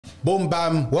Boom,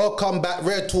 bam. Welcome back.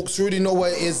 Rare Talks. You already know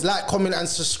what it is. Like, comment, and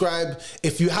subscribe.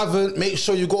 If you haven't, make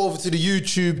sure you go over to the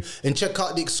YouTube and check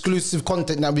out the exclusive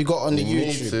content that we got on the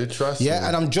YouTube. Need to, trust me.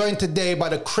 And I'm joined today by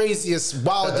the craziest,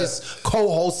 wildest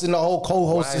co-host in the whole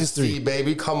co-host history.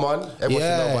 Baby, come on.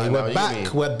 We're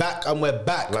back. We're back, and we're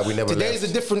back. Like we never Today's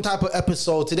left. a different type of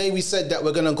episode. Today we said that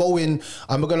we're gonna go in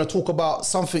and we're gonna talk about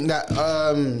something that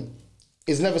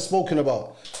is never spoken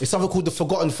about. It's something called the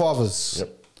Forgotten Fathers.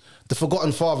 Yep. The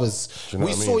Forgotten Fathers. You know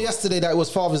We what I saw mean? yesterday that it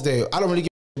was Father's Day. I don't really give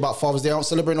a about Father's Day. I don't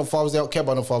celebrate no Father's Day. I don't care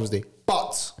about no Father's Day.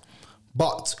 But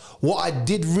what I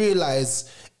did realize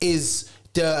is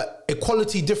the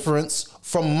equality difference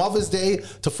from Mother's Day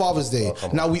to Father's Day.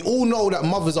 Now, we all know that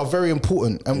mothers are very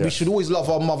important and we should always love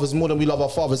our mothers more than we love our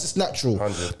fathers. It's natural.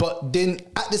 100. But then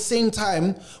at the same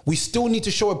time, we still need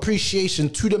to show appreciation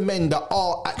to the men that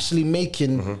are actually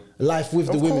making life with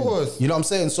the women. Course. You know what I'm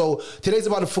saying? So today's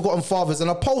about the Forgotten Fathers, and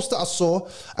a post that I saw,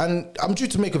 and I'm due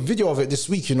to make a video of it this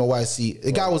week, you know, YC.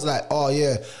 The guy was like, oh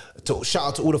yeah, shout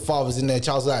out to all the fathers in their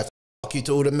child's life. Fuck you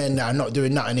to all the men that are not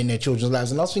doing nothing in their children's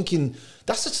lives. And I was thinking,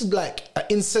 that's such like an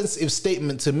insensitive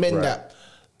statement to men that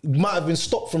might have been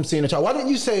stopped from seeing a child. Why don't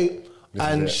you say,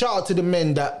 and shout out to the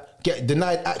men that get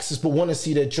denied access but want to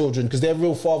see their children, because they're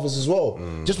real fathers as well.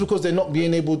 Just because they're not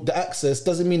being able to access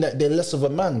doesn't mean that they're less of a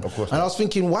man. Of course and not. I was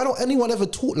thinking, why don't anyone ever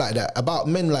talk like that about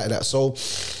men like that? So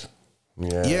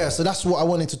yeah, so that's what I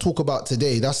wanted to talk about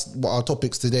today. That's what our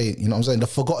topics today, you know what I'm saying? The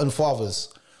Forgotten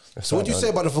Fathers. So what do you say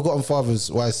about the Forgotten Fathers,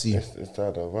 YC? It's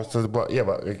sad though. But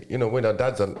you know, when our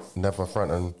dads are never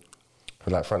front and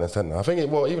center. I think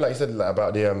even like you said, like,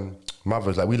 about the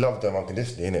mothers, like we love them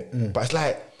unconditionally, innit? But it's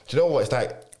like, do you know what? It's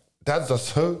like dads are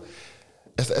so.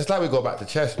 It's like we go back to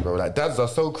chess, bro. Like dads are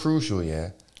so crucial, yeah.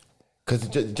 Because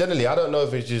generally, I don't know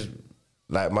if it's just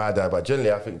like my dad, but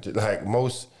generally, I think like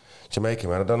most Jamaican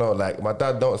man, I don't know. Like my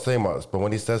dad don't say much, but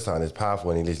when he says something, it's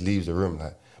powerful, and he just leaves the room.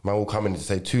 Like man will come in and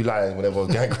say two lines when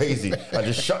everyone's going crazy, and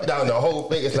just shut down the whole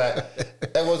thing. It's like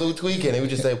everyone's all tweaking. He would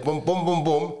just say boom, boom, boom,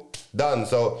 boom, done.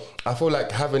 So I feel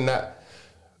like having that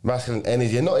masculine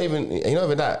energy, and not even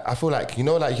that. I feel like, you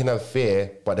know, like you can have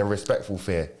fear, but then respectful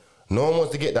fear. No one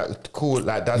wants to get that cool,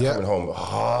 like dad's coming home.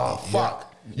 Oh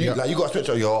fuck! You got to switch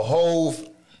up your whole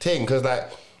thing, because like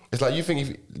it's like you think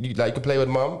if you can play with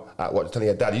mum at what, telling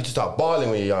your dad, you just start bawling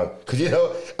when you're young, because you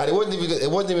know, and it wasn't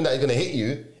even that he's gonna hit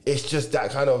you. It's just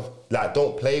that kind of like,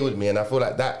 don't play with me, and I feel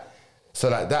like that. So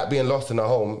like that being lost in the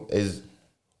home is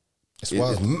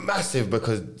massive,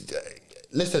 because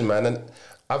listen, man, and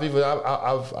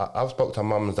I've spoke to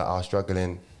mums that are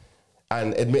struggling,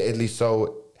 and admittedly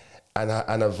so, and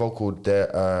have vocalized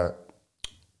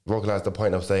the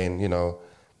point of saying, you know,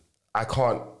 I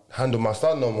can't handle my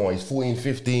son no more. He's 14,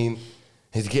 15.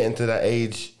 He's getting to that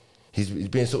age. He's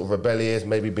being sort of rebellious,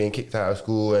 maybe being kicked out of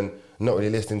school and not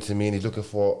really listening to me, and he's looking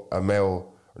for a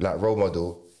male like role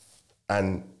model.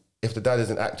 And if the dad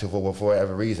isn't active or for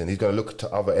whatever reason, he's going to look to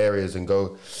other areas and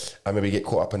go and maybe get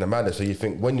caught up in the madness. So you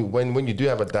think when you do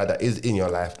have a dad that is in your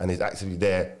life and is actively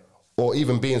there, or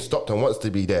even being stopped and wants to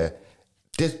be there,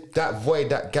 that void,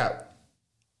 that gap,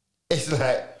 it's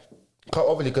like,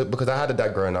 obviously because I had a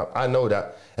dad growing up, I know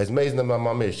that as amazing as my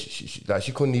mum is,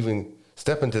 she couldn't even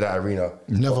step into that arena.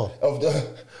 Never.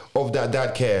 Of that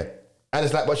dad care. And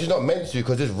it's like, but she's not meant to,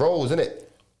 because there's roles, isn't it?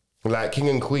 Like king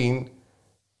and queen,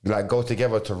 like go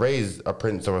together to raise a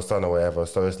prince or a son or whatever.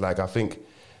 So it's like, I think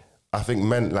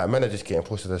men are just getting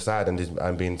pushed to the side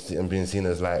and being seen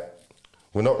as like,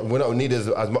 we're not needed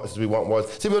as much as we want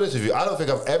was. To be honest with you, I don't think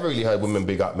I've ever really heard women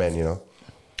big up men, you know?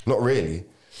 Not really.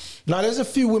 Now, there's a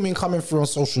few women coming through on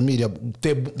social media.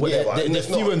 They're far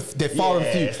and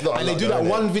few. And they do that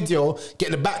one video, get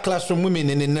the backlash from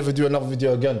women, and they never do another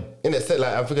video again. In it,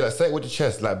 like, I'm thinking, like, say it with your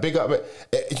chest, like, big up men.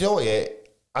 You know what, yeah?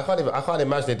 I can't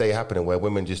imagine a day happening where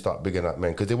women just start bigging up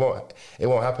men, because it won't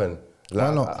happen. Like,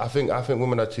 Why not? I think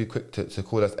women are too quick to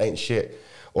call us ain't shit,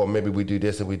 or maybe we do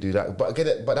this and we do that. But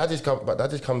that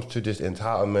just comes to just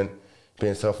entitlement,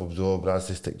 being self-absorbed,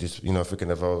 narcissistic, just, you know, freaking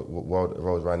the world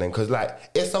rolls around then. Because like,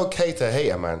 it's okay to hate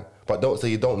a man, but don't say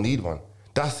you don't need one.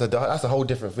 That's a whole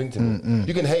different thing to me.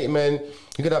 You can hate men,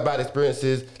 you can have bad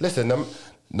experiences. Listen,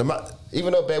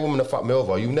 even though bare women have fucked me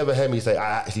over, you never hear me say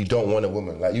I actually don't want a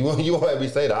woman. Like you won't hear me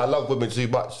say that. I love women too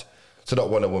much to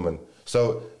not want a woman.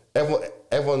 So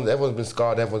everyone's been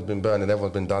scarred, everyone's been burned, and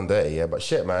everyone's been done dirty. Yeah, but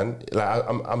shit, man. Like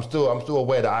I'm still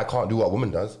aware that I can't do what a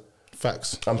woman does.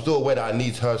 Facts. I'm still aware that I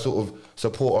need her sort of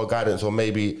support or guidance, or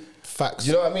maybe facts.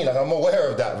 You know what I mean? Like, I'm aware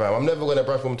of that, fam. I'm never going to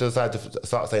brush women to the side to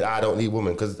start saying I don't need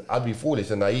women, because I'd be foolish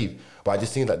and naive. But I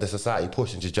just think like the society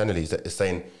push and just generally is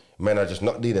saying men are just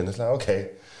not needed. It's like,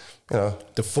 okay, you know.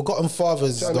 The forgotten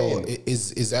fathers, Do you know though, what I mean?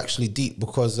 is actually deep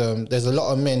because there's a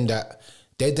lot of men that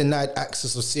they're denied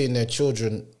access of seeing their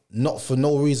children, not for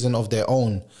no reason of their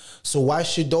own. So why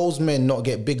should those men not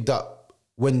get bigged up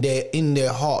when they're in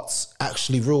their hearts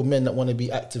actually real men that want to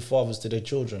be active fathers to their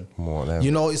children? More than.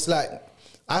 You know, it's like,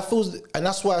 I feel, and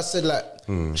that's why I said, like,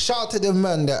 shout out to them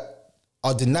men that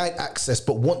are denied access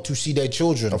but want to see their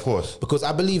children. Of course. Because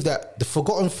I believe that the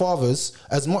forgotten fathers,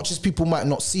 as much as people might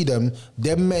not see them,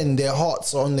 their men, their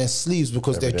hearts are on their sleeves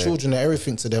because their children are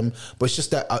everything to them. But it's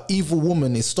just that an evil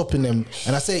woman is stopping them.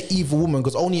 And I say evil woman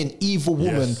because only an evil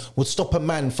woman would stop a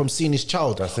man from seeing his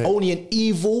child. That's it. Only an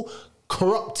evil,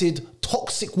 corrupted,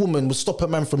 toxic woman would stop a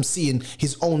man from seeing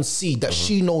his own seed that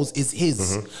she knows is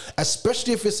his.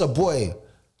 Especially if it's a boy.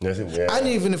 Yes, yeah. And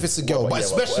even if it's a girl, Well, but yeah,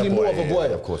 especially well, more boy, of a yeah,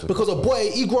 boy. of course, Because a boy,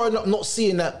 he growing up not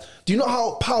seeing that. Do you know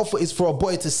how powerful it is for a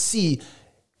boy to see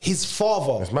his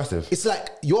father? It's massive. It's like,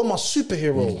 you're my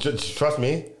superhero. Trust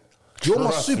me. You're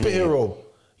my Trust me. superhero.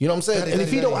 You know what I'm saying? Daddy, and if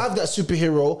daddy, you don't daddy. have that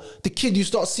superhero, the kid, you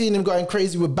start seeing him going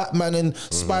crazy with Batman and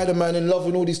Spider-Man and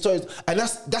loving all these toys. And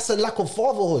that's a lack of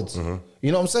fatherhood.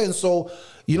 You know what I'm saying? So,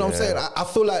 you know what I'm saying? I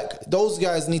feel like those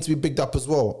guys need to be bigged up as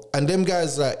well. And them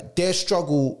guys, like, their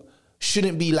struggle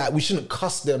shouldn't be like, we shouldn't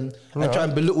cuss them and try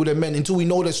and belittle their men until we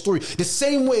know their story. The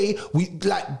same way we,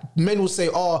 like, men will say,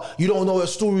 oh, you don't know their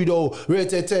story though.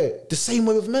 The same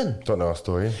way with men. Don't know our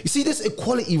story. You see this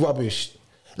equality rubbish?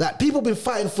 Like, people been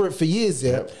fighting for it for years,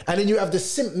 yeah? And then you have the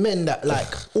simp men that,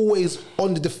 like, always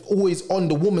on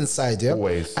the woman's side, yeah?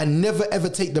 Always. And never ever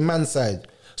take the man's side.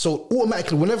 So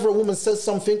automatically, whenever a woman says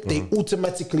something, they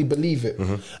automatically believe it.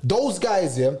 Those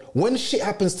guys, yeah, when shit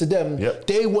happens to them,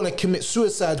 they want to commit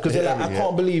suicide because they're like, I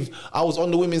can't believe I was on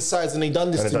the women's sides and they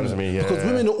done this to me. Because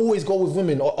women will always go with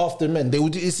women or after men. They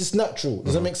would. It's just natural.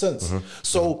 Does that make sense?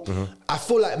 So I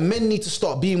feel like men need to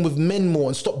start being with men more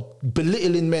and stop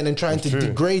belittling men and trying to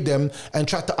degrade them and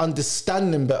try to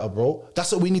understand them better, bro.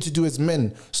 That's what we need to do as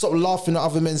men. Stop laughing at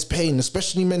other men's pain,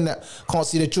 especially men that can't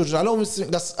see their children. I don't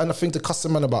think that's a thing to cuss a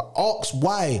man about. Ask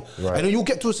why. And then you'll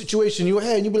get to a situation, you're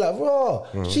here and you'll be like, bro,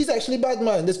 she's actually bad,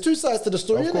 man. There's two sides to the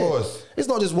story, Of course. It's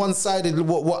not just one-sided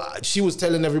what she was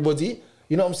telling everybody.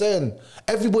 You know what I'm saying?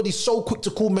 Everybody's so quick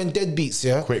to call men deadbeats,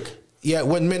 yeah? Quick. Yeah,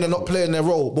 when men are not playing their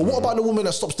role. But what about the woman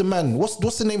that stops the man?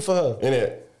 What's the name for her?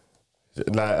 Innit?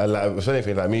 Like, if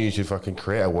anything, like me, you should fucking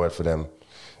create a word for them.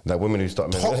 Like women who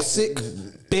start men. Toxic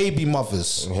baby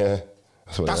mothers. Yeah.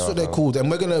 That's what they're called. And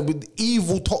we're going to, with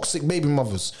evil, toxic baby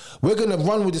mothers, we're going to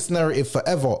run with this narrative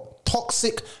forever.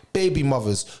 Toxic baby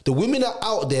mothers. The women are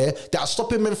out there that are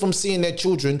stopping men from seeing their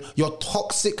children. You're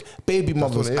toxic baby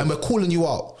mothers. And we're calling you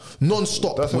out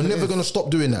non-stop. We're never going to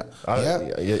stop doing that.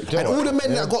 And all the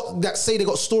men that say they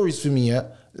got stories for me, yeah?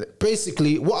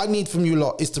 Basically, what I need from you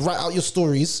lot is to write out your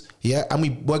stories, yeah? And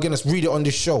we're going to read it on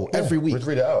this show every week.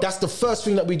 Read it out. That's the first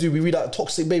thing that we do. We read out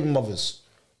toxic baby mothers.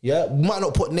 Yeah, we might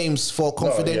not put names for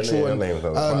confidential no names,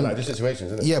 but like just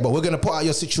situations, isn't it? Yeah, but we're gonna put out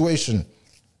your situation.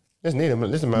 Just need them.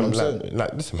 Listen, man.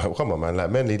 Listen, man. Come on, man.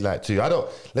 Like men need like too. I don't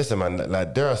listen, man.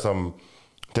 Like there are some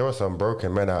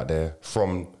broken men out there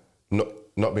from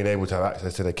not being able to have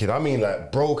access to their kid. I mean,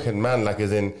 like broken man, like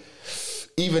as in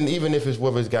even if it's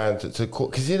whether it's going to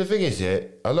court. Because the thing is, yeah,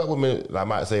 a lot of women like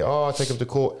might say, "Oh, I'll take him to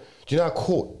court." Do you know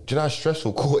how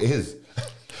stressful court is?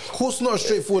 Court's not as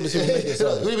straightforward as you make it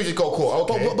sound. We just go court,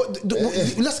 okay. But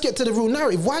let's get to the real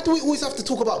narrative. Why do we always have to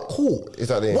talk about court?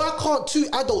 Exactly. Why can't two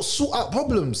adults sort out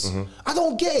problems? I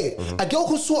don't get it. A girl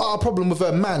can sort out a problem with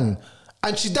her man,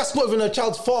 and that's not even her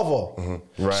child's father.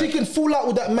 Right. She can fall out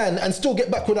with that man and still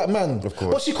get back with that man. Of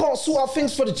course. But she can't sort out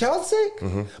things for the child's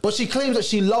sake. But she claims that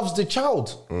she loves the child.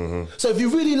 So if you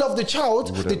really love the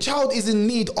child is in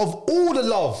need of all the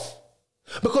love.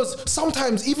 Because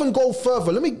sometimes, even go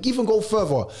further, let me even go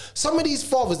further. Some of these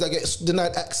fathers that get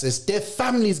denied access, their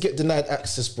families get denied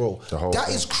access, bro. That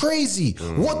is crazy.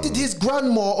 What did his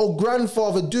grandma or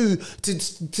grandfather do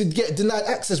to get denied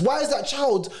access? Why is that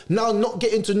child now not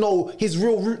getting to know his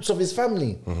real roots of his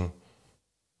family?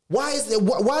 Why is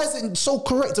it so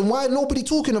correct, and why is nobody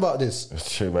talking about this?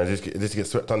 It's true, man. This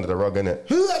gets swept under the rug, innit?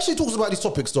 Who actually talks about these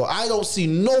topics, though? I don't see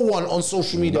no one on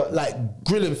social media like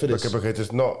grilling for this. Because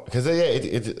it's not, because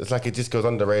it's like it just goes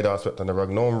under the radar, swept under the rug.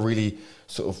 No one really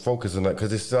sort of focuses on that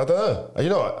because it's, I don't know. You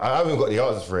know, I haven't got the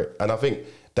answers for it, and I think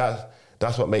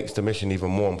that's what makes the mission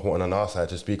even more important on our side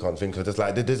to speak on things. Because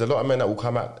there's a lot of men that will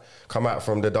come out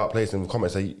from the dark place and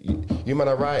comment say, "You man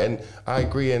are right," and I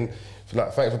agree, and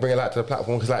like thanks for bringing that to the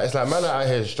platform. Because it's like man out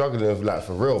here struggling with like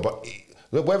for real. But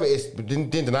whether it's being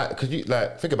denied, because you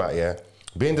like think about it, yeah,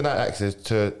 being denied access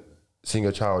to seeing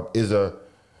your child is a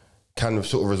can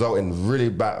sort of result in really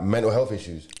bad mental health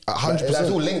issues. 100%. That's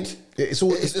all linked. It's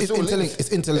interlinked. It's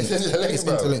interlinked. It's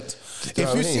interlinked.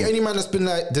 If you see any man that's been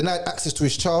like, denied access to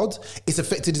his child, it's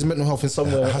affected his mental health in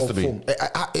some way. It has to be.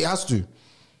 It has to.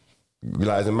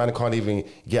 Like, the man can't even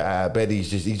get out of bed. He's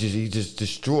just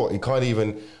distraught. He can't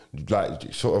even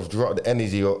like sort of drop the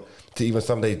energy or to even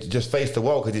someday just face the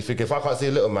world, because he's thinking, if I can't see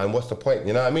a little man, what's the point?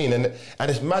 You know what I mean? And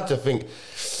it's mad to think,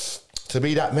 to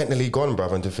be that mentally gone,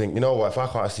 brother, and to think, you know what, if I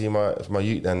can't see my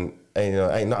youth, then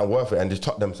ain't nothing worth it, and just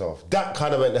top themselves. That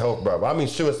kind of mental health, brother. I mean,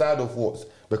 suicidal thoughts,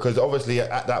 because obviously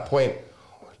at that point,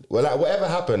 well, like, whatever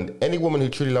happened, any woman who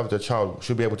truly loves their child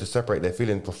should be able to separate their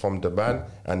feelings from the man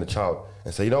and the child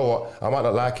and say, you know what, I might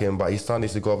not like him, but his son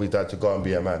needs to go with his dad to go and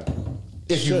be a man.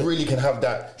 If you really can have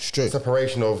that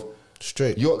separation of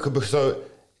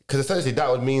because essentially that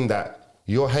would mean that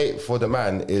your hate for the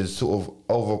man is sort of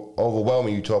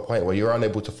overwhelming you to a point where you're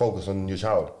unable to focus on your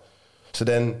child. So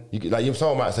then,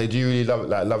 someone might say, do you really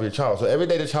love your child? So every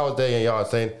day the child's there in your yard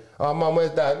saying, oh, mum,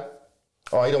 where's dad?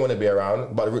 Oh, he don't want to be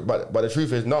around. But the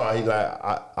truth is, no,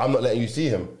 I'm not letting you see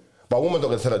him. But a woman's not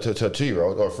going to tell that to a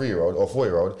 2-year-old or a 3-year-old or a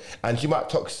 4-year-old, and she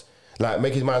might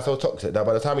make his mind so toxic that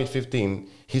by the time he's 15,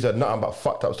 he's heard nothing but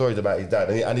fucked up stories about his dad.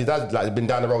 And his dad's been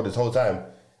down the road this whole time.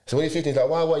 So when he's 15, he's like,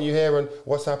 why weren't you here, and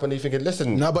what's happened? He's thinking,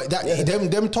 listen. No, but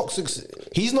them toxics,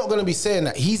 he's not going to be saying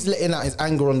that. He's letting out his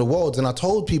anger on the world. And I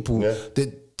told people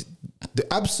that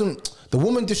the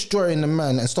woman destroying the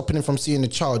man and stopping him from seeing the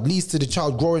child leads to the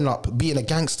child growing up being a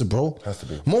gangster, bro. Has to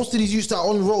be. Most of these youths that are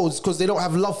on roads because they don't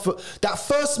have love for that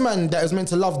first man that is meant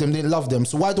to love them, didn't love them.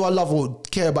 So why do I love or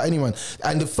care about anyone?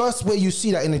 And the first way you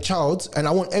see that in a child, and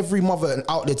I want every mother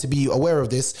out there to be aware of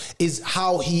this, is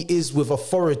how he is with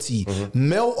authority.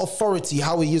 Male authority,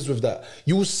 how he is with that.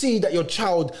 You will see that your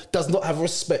child does not have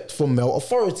respect for male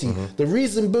authority. The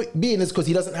reason being is because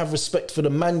he doesn't have respect for the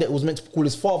man that was meant to call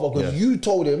his father, because you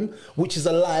told him, which is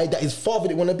a lie, that his father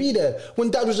didn't want to be there.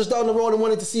 When dad was just down the road and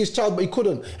wanted to see his child, but he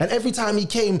couldn't. And every time he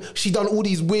came, she done all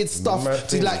these weird stuff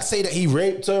to like say that he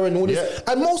raped her and all this.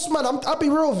 And most men, I'll be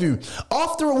real with you,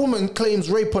 after a woman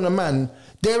claims rape on a man,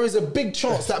 there is a big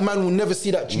chance that man will never see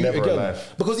that youth again.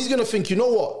 Because he's going to think, you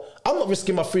know what? I'm not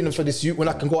risking my freedom for this youth when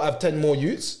I can go have 10 more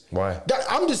youths. Why?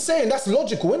 I'm just saying, that's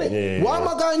logical, isn't it? Why am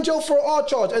I going in jail for an R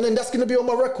charge and then that's going to be on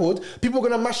my record? People are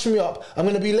going to mash me up. I'm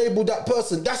going to be labelled that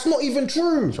person. That's not even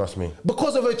true. Trust me.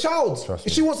 Because of a child.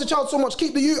 If she wants a child so much,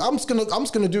 keep the youth. I'm just gonna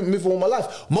move on with my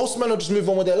life. Most men will just move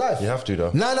on with their life. You have to,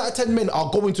 though. 9 out of 10 men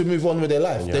are going to move on with their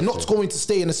life. They're not going to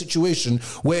stay in a situation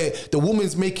where the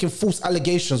woman's making false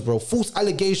allegations, bro. False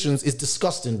allegations is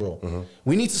disgusting, bro.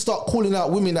 We need to start calling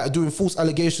out women that are doing false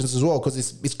allegations as well, because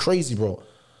it's crazy, bro.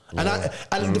 And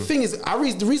the thing is,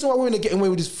 the reason why women are getting away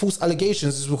with these false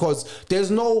allegations is because there's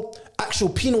no actual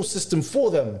penal system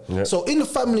for them. So in the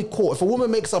family court, if a woman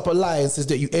makes up a lie and says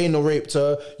that you ain't no raped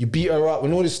her, you beat her up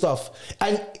and all this stuff,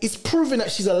 and it's proven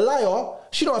that she's a liar,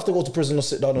 she don't have to go to prison or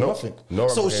sit down or nothing.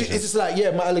 So it's just like,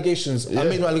 my allegations, I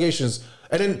made my allegations.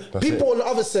 And then people on the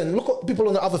other side, look what people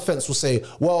on the other fence will say,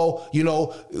 well, you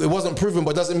know, it wasn't proven,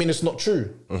 but doesn't mean it's not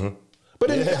true. But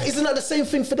then isn't that the same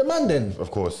thing for the man then? Of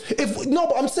course.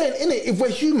 But I'm saying, innit, if we're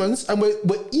humans and we're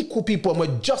equal people and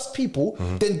we're just people,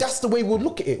 then that's the way we'll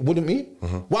look at it, wouldn't we?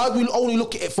 Why would we only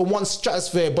look at it from one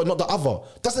stratosphere but not the other?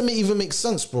 Doesn't even make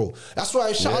sense, bro. That's why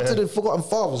I shout out to the forgotten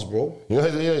fathers, bro. You know,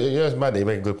 it's mad that you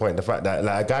make a good point. The fact that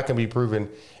like a guy can be proven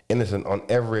innocent on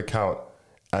every account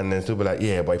and then still be like,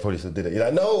 yeah, but he probably still did it. You're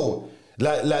like, no.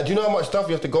 Like, do you know how much stuff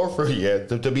you have to go through,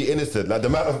 to be innocent? Like, the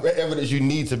amount of evidence you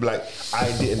need to be like,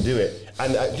 I didn't do it.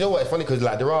 And you know what? It's funny because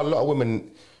like there are a lot of women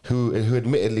who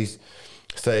admittedly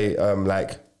say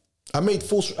I made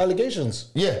false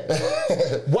allegations.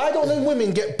 Why don't then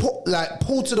women get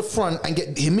pulled to the front and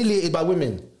get humiliated by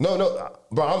women? No,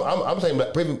 but I'm saying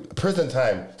like prison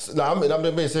time. Like,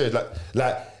 I'm being serious.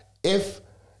 Like if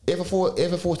a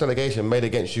false allegation made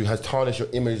against you has tarnished your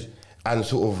image and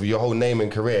sort of your whole name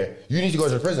and career, you need to go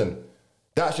to prison.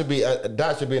 That should be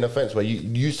an offence where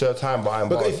you serve time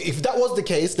behind bars. But if that was the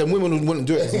case, then women wouldn't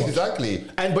do it as much. Exactly.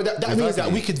 But that means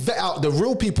that we could vet out the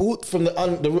real people from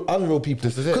the unreal people.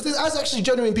 Because there's actually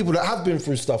genuine people that have been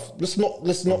through stuff. Let's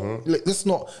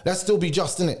still be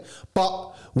just in it.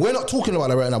 But we're not talking about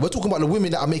that right now. We're talking about the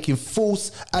women that are making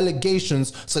false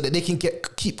allegations so that they can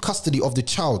keep custody of the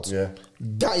child.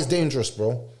 That is dangerous,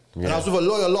 bro. And I was with a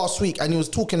lawyer last week and he was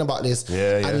talking about this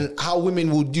and how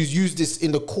women will use this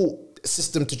in the court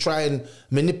system to try and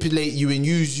manipulate you and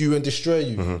use you and destroy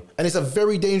you. And it's a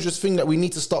very dangerous thing that we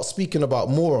need to start speaking about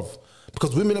more of,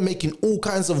 because women are making all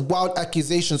kinds of wild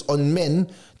accusations on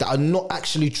men that are not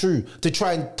actually true to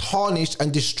try and tarnish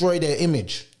and destroy their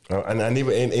image. And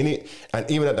even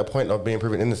and even at the point of being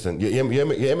proven innocent, your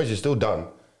image is still done,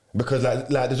 because like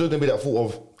there's always gonna be that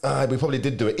thought of we probably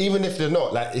did do it, even if they're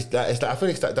not. Like it's that I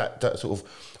think it's that sort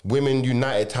of women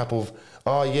united type of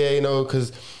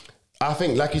because I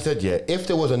think, like you said, if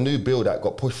there was a new bill that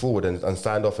got pushed forward and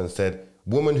signed off and said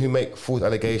women who make false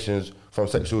allegations from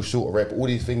sexual assault or rape, all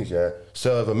these things,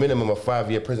 serve a minimum of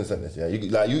 5-year prison sentence.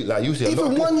 You see,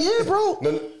 even 1 year, bro.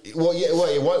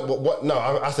 No,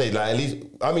 I say like at least.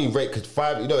 I mean, rape, because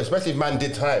 5. Especially if man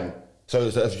did time. So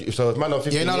if man on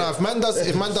 15. If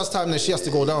man does time, then she has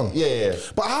to go down. Yeah.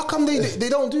 But how come they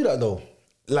don't do that though?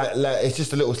 Like it's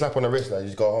just a little slap on the wrist. Like you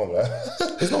just go home.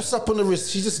 Like. There's no slap on the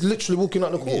wrist. She's just literally walking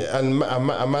out the court. Yeah, and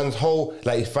a man's whole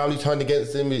his family turned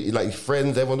against him. Like his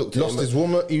friends, everyone looked at him. His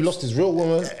woman. He lost his real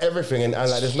woman. Everything, and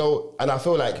like there's no. And I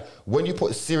feel like when you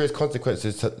put serious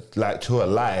consequences to a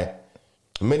lie,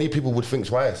 many people would think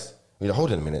twice.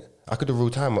 Hold on a minute. I could have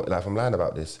ruled time from lying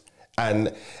about this.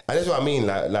 And that's what I mean.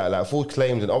 Like false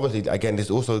claims, and obviously again, this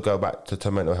also go back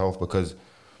to mental health, because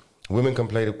women can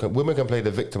play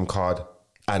the victim card.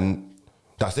 And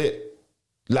that's it.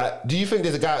 Like, do you think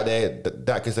there's a guy out there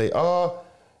that can say,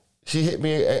 she hit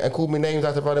me and called me names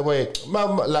after run away?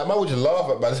 Man would just laugh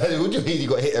at man. Would you mean you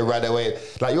got hit and ran away?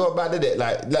 Like, you're bad at it.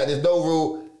 Like there's no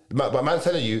rule. But man's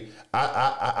telling you,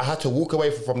 I had to walk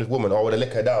away from this woman or I would have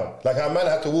licked her down. Like, a man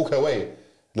had to walk away.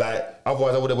 Like,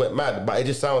 otherwise I would have went mad. But it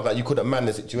just sounds like you couldn't man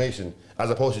the situation, as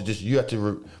opposed to just you had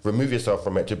to remove yourself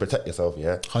from it to protect yourself,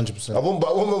 100%.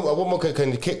 A woman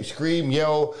can kick, scream,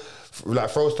 yell, like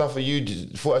throw stuff at you,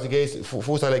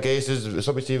 false allegations,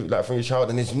 something like from your child,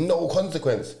 and there's no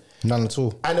consequence. None at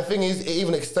all. And the thing is, it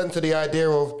even extends to the idea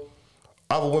of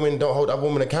other women don't hold other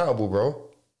women accountable, bro.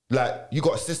 Like, you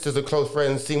got sisters and close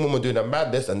friends seeing women doing a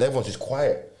madness, and everyone's just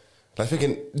quiet. Like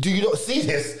thinking, do you not see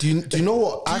this? Do you know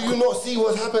what? Do you not see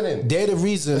what's happening? They're the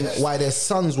reason why their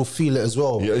sons will feel it as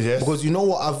well. Yes. Because you know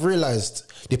what I've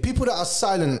realised? The people that are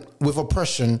silent with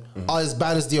oppression are as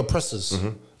bad as the oppressors.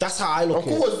 That's how I look at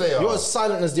it. Of course they are. You're as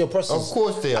silent as the oppressors. Of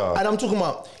course they are. And I'm talking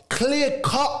about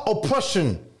clear-cut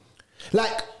oppression.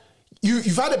 Like,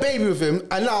 you've had a baby with him,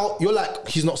 and now you're like,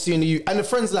 he's not seeing you. And the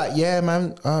friend's like, yeah,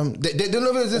 man. They're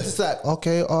not just like,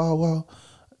 okay, oh, well.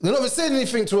 They're not even saying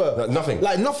anything to her. Nothing.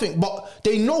 Like, nothing. But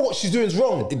they know what she's doing is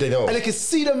wrong. They know. And they can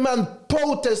see the man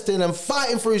protesting and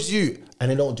fighting for his youth, and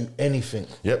they don't do anything.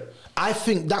 Yep. I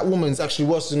think that woman's actually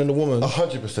worse than the woman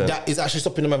 100%. that is actually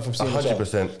stopping the man from seeing the child.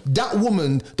 100%. That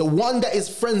woman, the one that is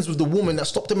friends with the woman that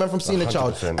stopped the man from seeing the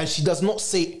child, 100%. and she does not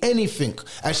say anything,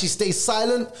 and she stays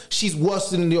silent, she's worse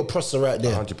than the oppressor right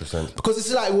there. 100%. Because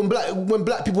it's like when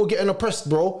black people are getting oppressed,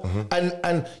 bro,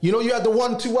 and you had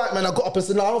the 2 white men that got up and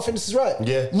said, no, I don't think this is right.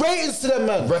 Yeah. Ratings to them,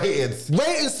 man. Ratings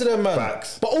to them, man.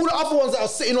 Facts. But all the other ones that are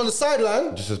sitting on the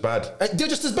sideline, just as bad. They're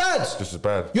just as bad. Just as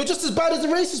bad. You're just as bad as the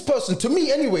racist person, to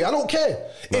me anyway. I don't care.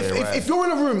 If you're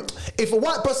in a room, if a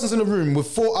white person's in a room with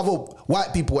 4 other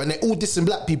white people and they're all dissing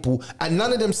black people and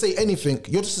none of them say anything,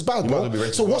 you're just as bad, bro.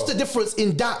 So what's the difference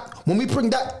in that? When we bring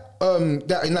that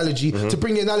analogy to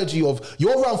bring the analogy of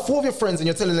you're around 4 of your friends and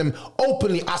you're telling them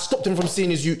openly, I stopped him from seeing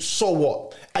his youth, so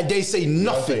what? And they say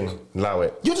nothing. Allow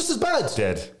it. You're just as bad.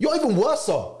 Dead. You're even worse,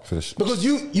 because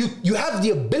you have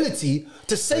the ability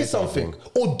to say something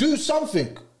or do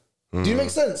something. Do you make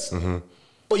sense?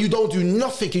 But you don't do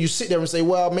nothing, and you sit there and say,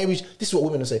 well, maybe, this is what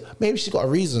women say, maybe she's got her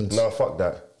reasons. No, fuck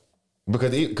that.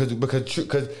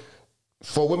 Because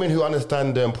for women who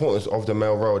understand the importance of the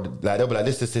male role, like they'll be like,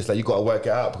 this, like you got to work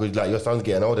it out, because like your son's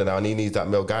getting older now and he needs that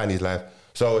male guy in his life.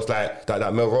 So it's like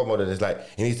that male role model is like,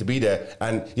 he needs to be there.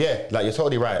 And yeah, like you're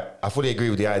totally right. I fully agree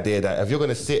with the idea that if you're going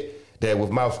to sit there with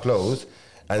mouth closed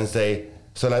and say,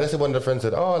 so like let's say one of the friends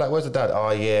said, oh, like where's the dad?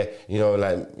 Oh yeah,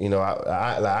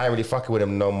 I ain't really fucking with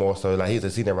him no more, so like he's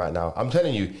a senior right now. I'm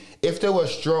telling you, if there were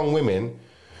strong women,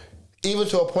 even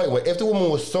to a point where if the woman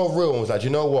was so real and was like, you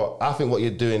know what, I think what you're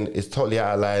doing is totally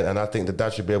out of line, and I think the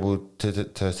dad should be able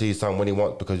to see his son when he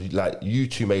wants, because like you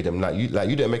two made him, like you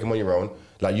didn't make him on your own,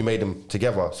 like you made them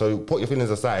together. So put your feelings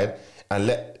aside and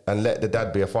let the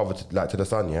dad be a father to the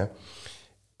son. Yeah,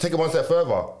 take it one step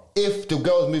further. If the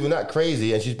girl's moving that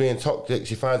crazy and she's being toxic,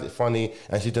 she finds it funny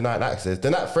and she's denying access,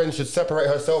 then that friend should separate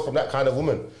herself from that kind of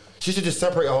woman. She should just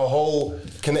separate her whole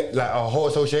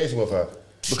association with her.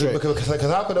 Because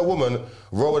how could a woman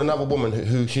roll with another woman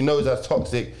who she knows that's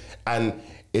toxic and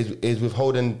is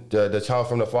withholding the child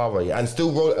from the father, and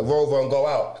still roll over and go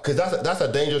out? Because that's a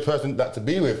dangerous person to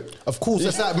be with. Of course,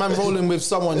 that's like man rolling with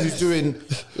someone who's doing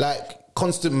like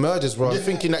constant murders, bro,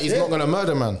 thinking that he's not gonna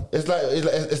murder, man. It's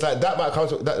like that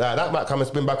might come and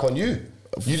spin back on you.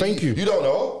 Thank you. You don't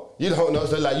know.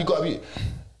 So like you gotta be.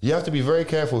 You have to be very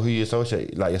careful who you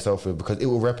associate like yourself with, because it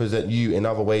will represent you in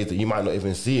other ways that you might not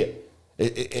even see it.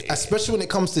 Especially when it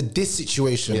comes to this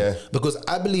situation. Yeah. Because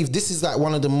I believe this is like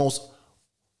one of the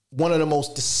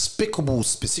most despicable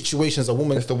situations a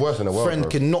woman, it's the worst in the world, friend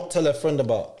bro. cannot tell her friend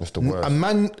about. It's the worst.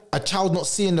 A child not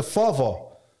seeing the father.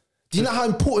 Do you know how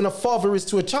important a father is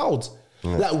to a child?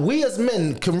 Yeah. Like, we as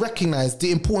men can recognize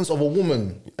the importance of a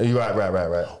woman. You're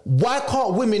right. Why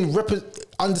can't women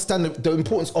understand the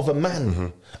importance of a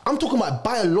man? I'm talking about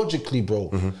biologically,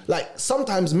 bro. Like,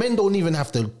 sometimes men don't even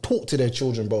have to talk to their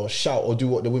children, bro, or shout or do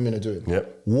what the women are doing.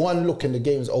 Yep. One look and the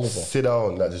game's over. Sit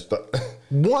down, like just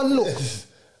One look.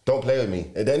 don't play with me.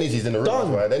 The energy's in the room.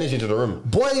 Done. Right? The energy's in the room.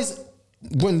 Boys,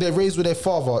 when they're raised with their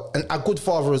father, and a good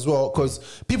father as well,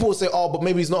 because people will say, oh, but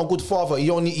maybe he's not a good father.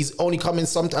 He's only coming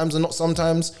sometimes and not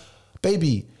sometimes.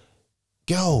 Baby,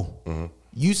 girl,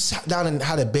 you sat down and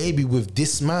had a baby with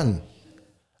this man.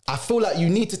 I feel like you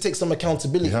need to take some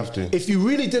accountability. You have to. If you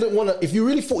really didn't want to, if you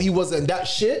really thought he wasn't that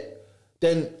shit,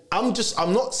 then I'm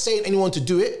not saying anyone to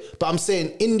do it, but I'm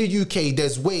saying in the UK,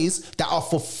 there's ways that are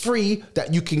for free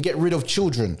that you can get rid of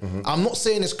children. I'm not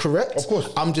saying it's correct. Of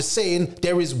course. I'm just saying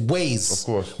there is ways. Of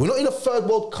course. We're not in a third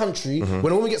world country.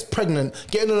 When a woman gets pregnant,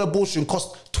 getting an abortion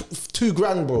costs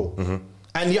 $2,000, bro.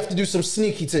 And you have to do some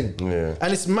sneaky thing. Yeah.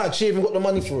 And it's mad. She ain't even got the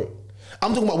money for it.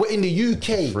 I'm talking about we're in the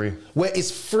UK Free. where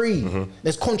it's free.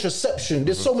 There's contraception.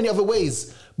 There's so many other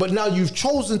ways. But now you've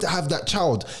chosen to have that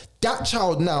child. That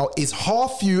child now is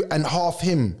half you and half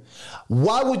him.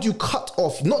 Why would you cut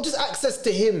off not just access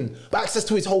to him, but access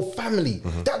to his whole family?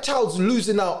 That child's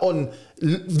losing out on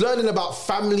learning about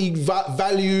family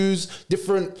values,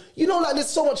 different, like there's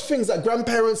so much things that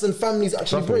grandparents and families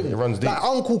actually bring. It runs deep. Like,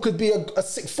 uncle could be a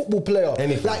sick football player.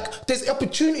 Anything. Like, there's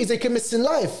opportunities they can miss in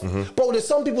life. Bro, there's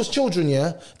some people's children,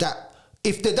 that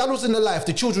if their dad was in their life,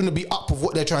 the children would be up with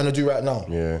what they're trying to do right now.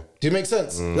 Yeah. Do you make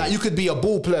sense? Like, you could be a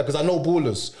ball player because I know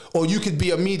ballers, or you could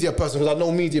be a media person because I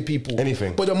know media people.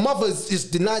 Anything. But the mother's is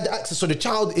denied the access, so the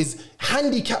child is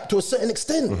handicapped to a certain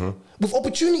extent. With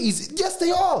opportunities, yes,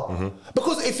 they are.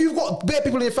 Because if you've got bare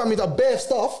people in your family that are bare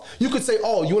stuff, you could say,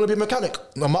 oh, you want to be a mechanic?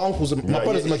 No, my brother's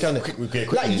a mechanic.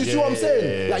 Like, you see what I'm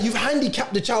saying? Like, you've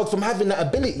handicapped the child from having that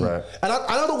ability. Right. And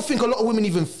I don't think a lot of women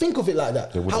even think of it like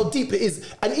that, how deep it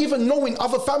is. And even knowing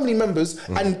other family members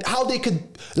and how they could,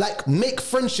 like, make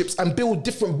friendships and build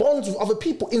different bonds with other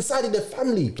people inside of their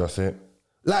family. That's it.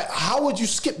 Like, how would you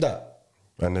skip that?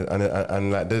 And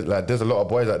there's a lot of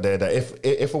boys out there that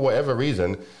if for whatever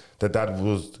reason the dad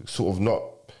was sort of not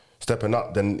stepping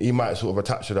up, then he might sort of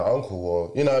attach to the uncle,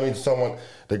 or someone,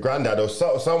 the granddad, or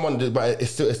someone. But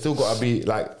it's still got to be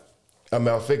like a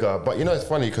male figure. But it's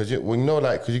funny because you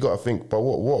got to think. But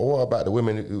what about the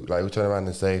women who turn around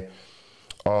and say,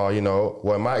 oh,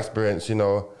 well, in my experience,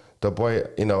 the boy,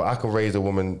 I can raise a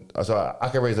woman, so I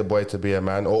can raise a boy to be a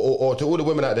man, or to all the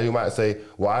women out there who might say,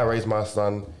 well, I raised my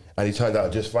son and he turned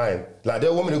out just fine. Like, there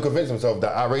are women who convince themselves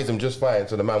that I raised him just fine,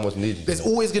 so the man wasn't needed. There's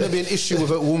always going to be an issue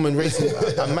with a woman raising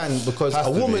a man, because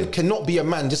a woman cannot be a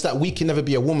man, just like we can never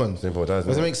be a woman. Simple,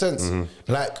 does it make sense?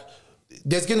 Like,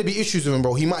 there's going to be issues with him,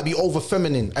 bro. He might be over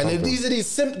feminine. And these are these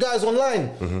simp guys online.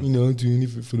 I'll do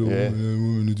anything for the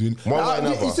woman.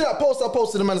 You see that post I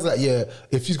posted, the man's like, yeah,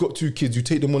 if she's got 2 kids, you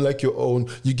take them on like your own,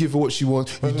 you give her what she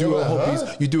wants, you do her hobbies,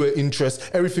 you do her interests,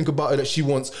 everything about her that she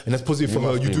wants, and that's positive from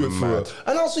her, you do it for her.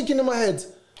 And I was thinking in my head,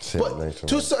 but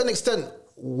to a certain extent,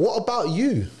 what about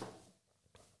you?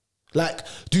 Like,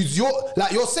 dude, you're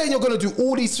saying you're going to do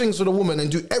all these things for the woman and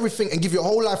do everything and give your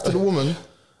whole life to the woman.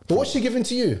 But what's she giving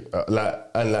to you?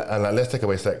 Let's take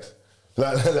away sex.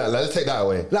 Let's take that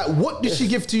away. Like, what did she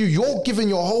give to you? You're giving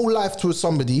your whole life to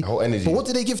somebody. Whole energy. But what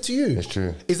did they give to you? It's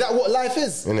true. Is that what life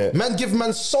is? Innit? Man give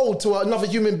man's soul to another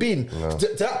human being. No.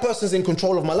 That person's in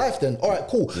control of my life then. All right,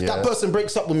 cool. Yeah. That person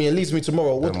breaks up with me and leaves me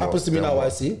tomorrow. What happens to me now, I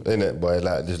see? Innit, boy?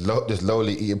 Like, just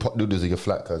lowly eating pot noodles in your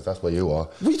flat, because that's where you are.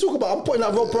 What are you talking about? I'm putting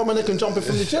that rope around my neck and jumping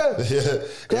from the chair. Because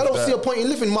I don't see a point in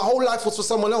living. My whole life was for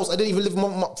someone else. I didn't even live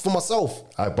for myself.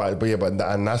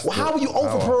 And that's... Well, how are you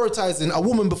over-prioritizing a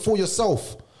woman before yourself?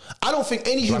 I don't think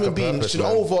any human being should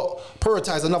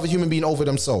over-prioritize another human being over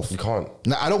themselves. You can't.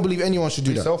 Now, I don't believe anyone should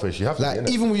do that. Selfish. You have to. Like,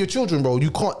 even with your children, bro,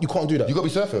 you can't do that. You gotta be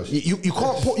selfish. You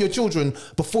can't put your children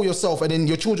before yourself, and then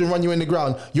your children run you in the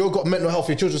ground. You've got mental health.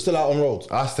 Your children's still out on road.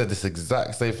 I said this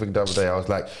exact same thing the other day. I was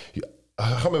like,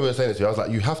 I can't remember saying it to you. I was like,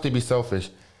 you have to be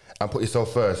selfish and put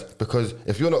yourself first, because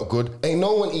if you're not good, ain't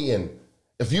no one eating.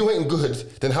 If you ain't good,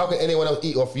 then how can anyone else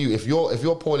eat off you? If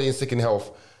you're poorly and sick in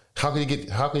health, how can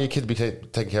your kids be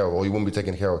taken care of, or you won't be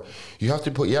taken care of? You have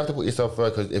to put yourself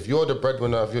first, because if you're the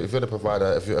breadwinner, if you're the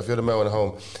provider, if you're the male in the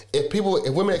home,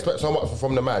 if women expect so much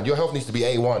from the man, your health needs to be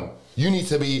A1. You need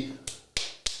to be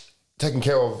taken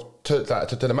care of to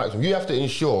the maximum. You have to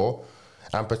ensure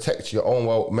and protect your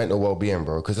own mental well-being,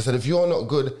 bro. Because I said, if you're not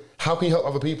good, how can you help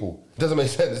other people? It doesn't make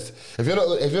sense. If you're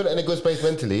not in a good space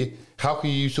mentally, how can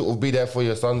you sort of be there for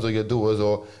your sons or your daughters,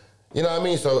 or you know what I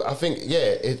mean? So I think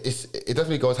it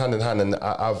definitely goes hand in hand. And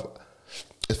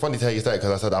it's funny to hear you say it,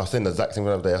 because I was saying the exact same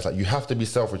thing the other day. I was like, you have to be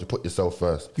selfish to put yourself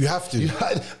first. You have to.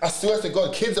 I swear to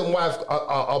God, kids and wife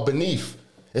are beneath.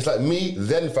 It's like me,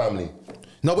 then family.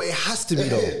 No, but it has to be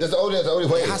though. That's the only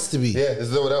way. It has to be. Yeah,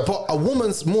 there's no one else. But a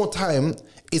woman's more time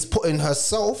is putting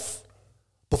herself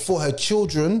before her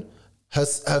children, her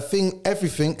thing,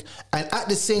 everything, and at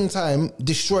the same time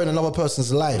destroying another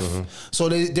person's life. So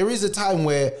there is a time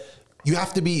where you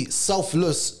have to be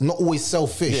selfless, not always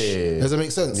selfish. Yeah. Does that make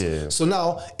sense? Yeah. So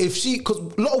now, because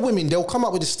a lot of women, they'll come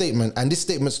up with a statement, and this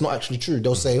statement's not actually true.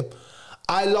 They'll say,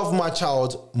 I love my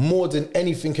child more than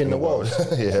anything in the world.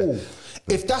 Yeah. Cool.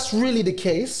 If that's really the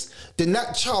case, then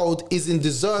that child is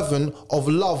deserving of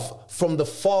love from the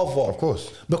father. Of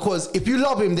course. Because if you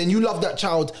love him, then you love that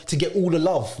child to get all the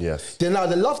love. Yes. Then now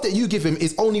the love that you give him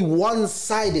is only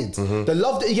one-sided. The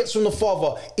love that he gets from the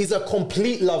father is a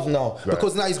complete love now. Right.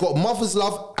 Because now he's got mother's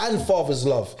love and father's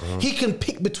love. He can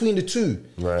pick between the two.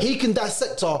 Right. He can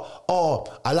dissect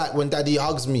I like when daddy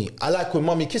hugs me. I like when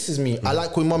mommy kisses me. I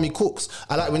like when mommy cooks.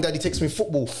 I like when daddy takes me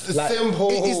football. Like, simple.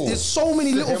 There's so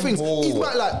many little things. Simple. He's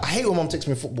like, I hate when mom takes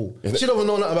me football. She don't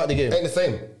know nothing about the game. Ain't the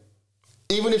same.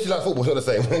 Even if she likes football, it's not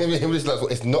the same. Even if she likes football,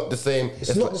 it's not the same.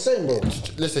 It's not the same, bro.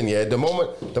 Listen, yeah, the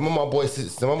moment my boy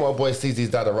sees his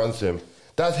dad and runs to him,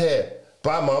 dad's here.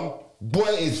 Bye, mum. Boy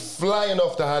is flying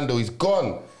off the handle. He's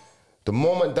gone. The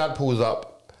moment dad pulls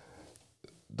up,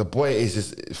 the boy is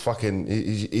just fucking.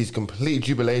 He's complete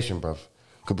jubilation, bruv.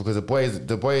 Because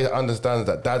the boy understands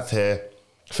that dad's here.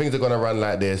 Things are gonna run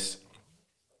like this.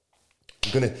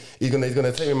 He's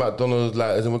gonna take me to McDonald's,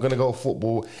 like, and we're gonna go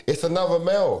football. It's another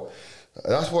male.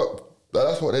 That's what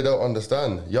they don't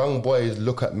understand. Young boys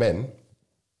look at men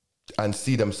and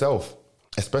see themselves,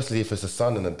 especially if it's a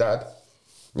son and a dad.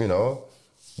 You know,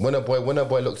 when a boy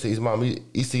looks at his mum,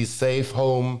 he sees safe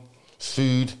home,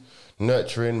 food,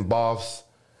 nurturing, baths,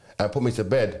 and put me to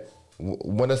bed.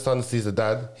 When a son sees a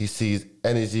dad, he sees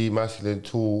energy, masculine,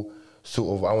 tall,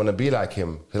 sort of, I want to be like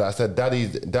him. Like I said,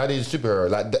 daddy's a superhero.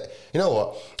 Like, you know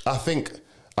what? I think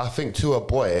to a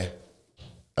boy,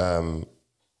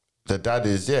 the dad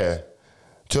is, to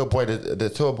a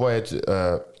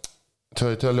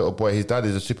little boy, his dad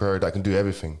is a superhero that can do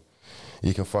everything.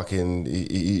 He can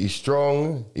he's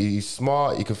strong, he's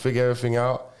smart, he can figure everything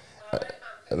out.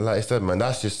 Like I said, man,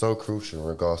 that's just so crucial in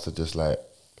regards to just like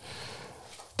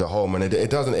the home, and it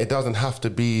doesn't have to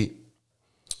be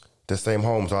the same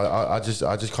home. So I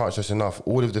just can't stress enough.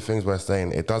 All of the things we're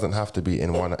saying, it doesn't have to be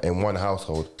in one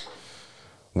household.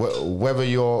 Whether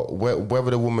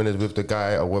the woman is with the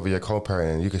guy or whether you're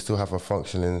co-parenting, you can still have a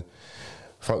functioning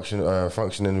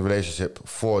relationship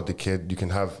for the kid. You can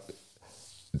have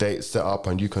dates set up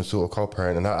and you can sort of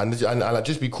co-parent and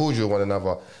just be cordial with one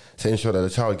another to ensure that the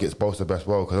child gets both the best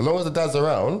world. Because as long as the dad's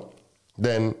around,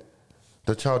 then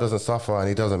the child doesn't suffer and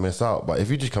he doesn't miss out. But if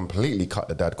you just completely cut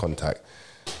the dad contact,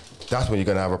 that's when you're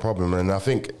going to have a problem. And I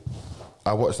think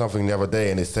I watched something the other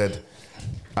day and it said,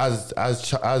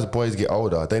 as boys get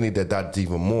older, they need their dads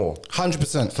even more.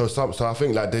 100%. So I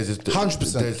think like there's this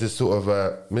 100%. There's this sort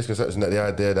of misconception that the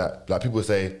idea that like people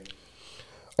say,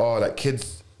 oh, like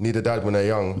kids need a dad when they're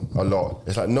young a lot.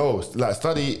 It's like, no, like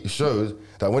study shows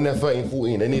that when they're 13,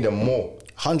 14, they need them more.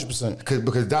 100%.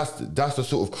 Because that's the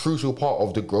sort of crucial part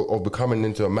of the growth of becoming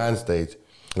into a man stage,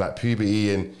 like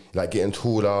puberty and like getting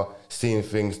taller, seeing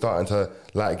things, starting to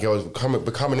like girls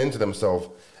becoming into themselves,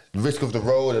 risk of the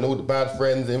road and all the bad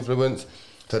friends, influence.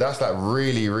 So that's like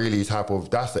really, really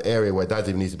that's the area where dads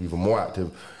even needs to be even more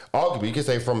active. Arguably, you could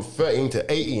say from 13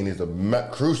 to 18 is the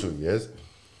crucial years.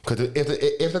 Because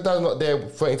if the dad's not there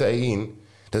 13 to 18,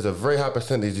 there's a very high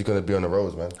percentage he's going to be on the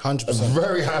roads, man. 100%. A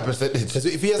very high percentage. Because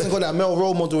if he hasn't got that male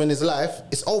role model in his life,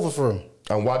 it's over for him.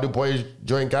 And why do boys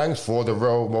join gangs? For the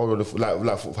role model,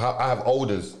 I have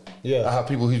elders. Yeah. I have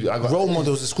people who... Role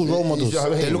models, it's called role models. You know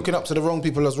what I mean? They're looking up to the wrong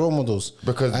people as role models.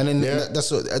 And then that's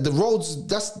the roads,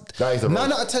 that is 9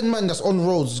 out of 10 men that's on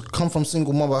roads come from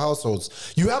single mother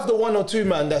households. You have the 1 or 2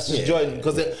 man that's just joined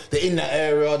because they're in that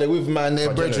area, they're with man,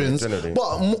 they're brethren.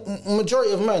 But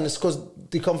majority of men, it's because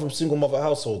they come from single mother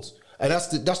households. And that's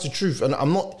the truth. And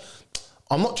I'm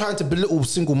not trying to belittle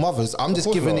single mothers. I'm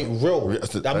just giving it real.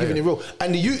 I'm giving it real.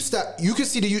 And the youths that, you can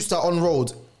see the youths that are on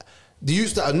road, the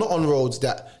youths that are not on roads,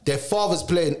 that their father's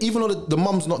playing, even though the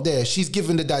mum's not there, she's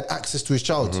giving the dad access to his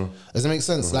child. Does that make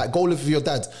sense? Like, go live with your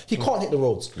dad. He can't hit the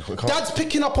roads. Dad's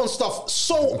picking up on stuff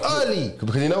so early.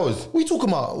 Because he knows. What are you talking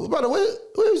about? Brother, where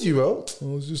was you, bro? I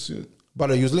was just...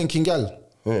 Brother, you was linking gal.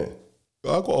 Yeah.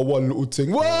 I got a one little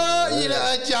thing. What? You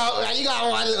little joke. You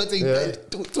got one little thing. Yeah.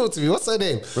 Talk to me. What's her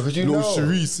name? Because you little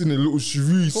know. Sharice, innit? Little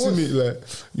Sharice, innit? Like,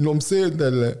 you know what I'm saying?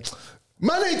 Then, like...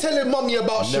 Man ain't telling mummy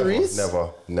about Sharice.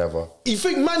 Never. You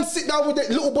think man sit down with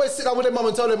the little boys sit down with their mum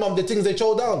and tell their mum the things they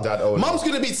chow down? Dad only. Mum's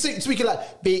gonna be speaking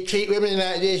like, big treat women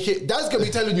like this shit. Dad's gonna be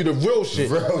telling you the real shit.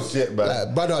 Real shit, man.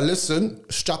 Like, brother, listen,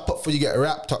 strap up before you get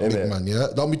wrapped up, big man, yeah?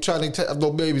 Don't be trying to take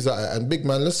no babies out there. And big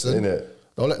man, listen.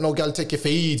 Don't let no gal take you for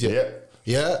idiot.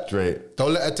 Yeah? Straight.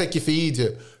 Don't let her take you for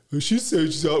idiot. She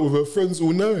said she's out with her friends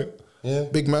all night. Yeah.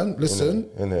 Big man, listen.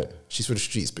 Innit? She's for the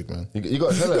streets, big man. You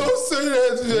got to tell her. Don't say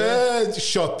that. Yeah.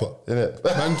 Shut up. Innit?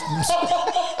 Man,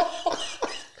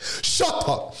 shut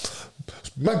up.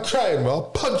 Man crying, man. I'll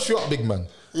punch you up, big man.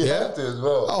 You have to as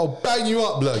well. I'll bang you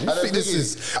up, blood. You think this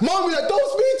is... Mom be like,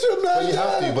 don't speak to him,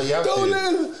 man. But you have to.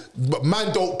 Let him. But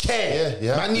man don't care.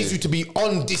 Yeah, man needs you to be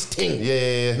on this thing.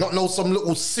 Yeah. Not know some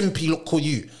little simpy look call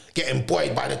you. Getting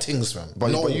buoyed by the things, fam.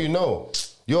 But you know.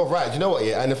 You're right. You know what,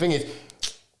 yeah? And the thing is...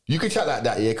 You can chat like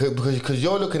that, yeah, because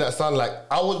you're looking at son like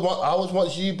I was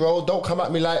once you, bro. Don't come at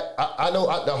me like I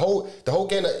know the whole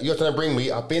game that you're trying to bring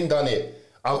me. I've done it.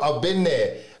 I've been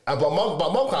there. But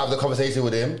mom can't have the conversation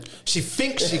with him. She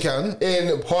thinks she can.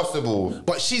 Impossible.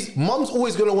 But mom's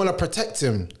always gonna want to protect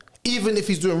him, even if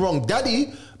he's doing wrong.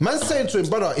 Daddy, man's saying to him,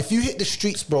 brother, if you hit the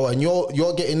streets, bro, and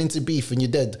you're getting into beef and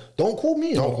you're dead, don't call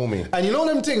me. Don't call me. And you know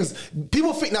them things.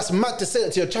 People think that's mad to say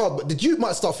it to your child, but the dude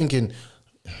might start thinking,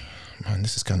 man,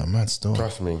 this is kind of mad still.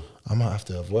 Trust me. I might have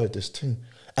to avoid this thing.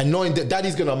 And knowing that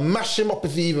daddy's going to mash him up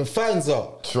if he even finds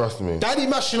out. Trust me. Daddy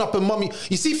mashing up and mummy.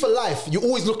 You see, for life, you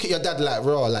always look at your dad like,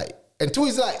 raw, like, until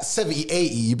he's like 70,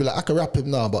 80, you be like, I can rap him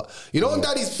now. But you know when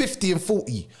daddy's 50 and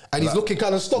 40 and he's looking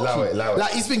kind of stocky. Allow it.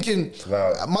 Like he's thinking,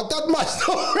 my dad might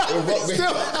still rap me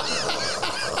still.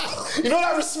 You know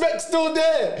that respect's still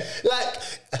there. Like,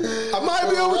 I might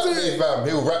be able to...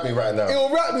 He'll rap me right now.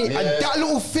 He'll rap me. Yeah. And that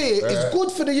little fear is good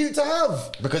for the youth to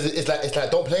have. Because it's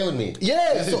like don't play with me.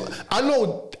 Yeah. So I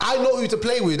know who to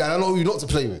play with and I know who not to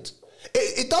play with.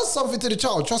 It does something to the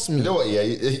child, trust me. You know what,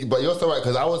 yeah, but you're so right,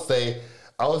 because I would say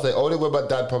only when my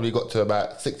dad probably got to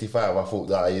about 65, I thought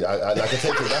that I can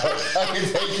take him down. I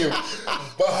can take him.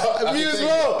 But me as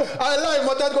well. I lied.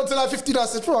 My dad got to like 50. I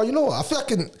said, bro, you know what? I feel I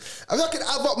can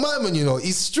have up my man, you know.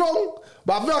 He's strong,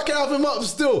 but I feel I can have him up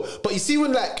still. But you see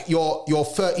when like you're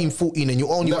 13, 14 and you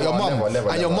only got your mum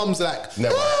and your mum's like, trying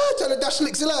to dash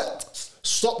licks, you're like,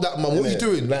 stop that, mum. What are you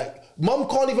doing? Like, mum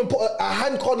can't even put a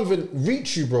hand can't even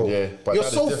reach you, bro. Yeah, but you're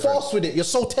so fast with it. You're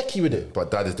so techie with it.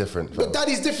 But dad is different. But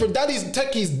daddy's different. Daddy's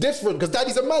techie's different because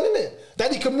daddy's a man, innit?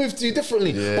 Daddy can move to you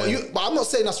differently. Yeah. But I'm not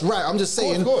saying that's right. I'm just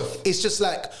saying it's just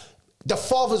like the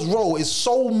father's role is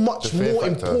so much more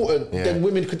important than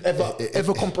women could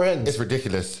ever comprehend. It's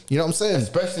ridiculous. You know what I'm saying?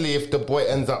 Especially if the boy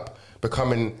ends up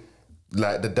becoming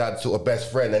like the dad's sort of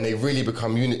best friend, and they really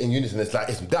become in unison. It's like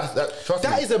trust me,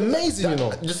 that is amazing. You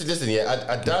know, just listen, yeah.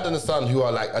 A dad and a son who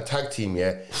are like a tag team,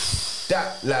 yeah.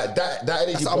 That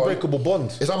energy That's bond, unbreakable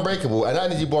bond. It's unbreakable, and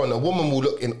that energy bond, a woman will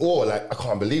look in awe, like I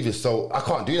can't believe it. So I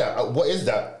can't do that. What is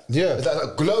that? Yeah, it's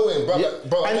like glowing, bro. Yeah.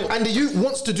 Bro, and the youth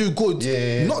wants to do good,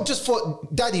 not just for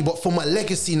daddy, but for my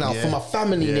legacy now, for my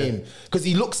family name. Because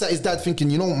he looks at his dad thinking,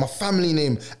 you know, my family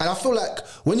name. And I feel like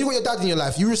when you got your dad in your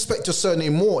life, you respect your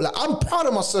surname more. Like I'm proud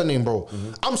of my surname, bro.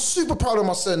 I'm super proud of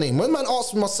my surname. When man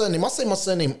asks me my surname, I say my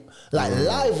surname like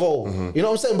live-o. You know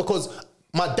what I'm saying? Because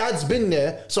my dad's been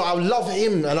there, so I love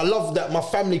him and I love that my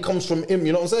family comes from him,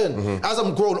 you know what I'm saying? As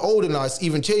I'm growing older now, it's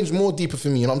even changed more deeper for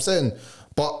me, you know what I'm saying?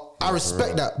 But I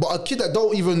respect that. But a kid that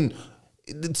don't even,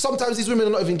 sometimes these women are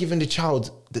not even giving the child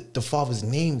the father's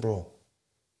name, bro.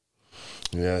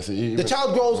 Yeah, so the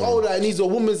child grows older and needs a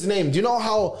woman's name. Do you know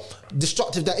how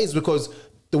destructive that is? Because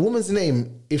the woman's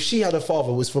name, if she had a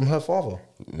father, was from her father.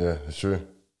 Yeah, it's true.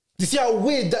 You see how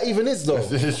weird that even is, though?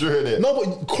 It's true, isn't it? No,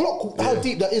 but clock how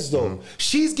deep that is, though.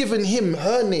 She's given him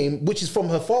her name, which is from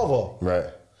her father. Right.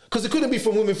 Because it couldn't be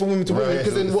from women to women.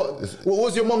 Because then what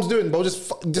was your mom's doing, bro?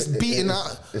 Just beating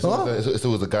out. It's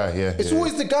always the guy, yeah. It's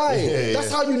always the guy.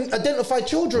 That's how you identify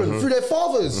children, through their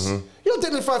fathers. You don't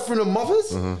identify through their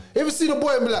mothers. You ever see the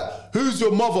boy and be like, who's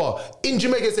your mother? In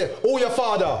Jamaica, they say, oh, your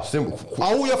father. Simple.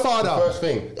 Oh, your father. The first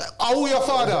thing. Oh, your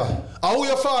father. Oh,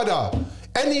 your father.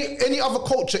 Any other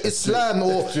culture, Islam,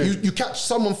 or you catch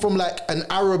someone from like an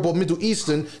Arab or Middle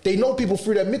Eastern, they know people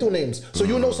through their middle names. So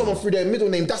you know someone through their middle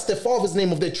name, that's their father's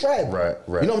name of their tribe. Right.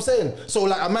 You know what I'm saying? So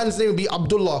like a man's name would be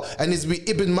Abdullah and it's be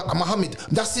Ibn Muhammad.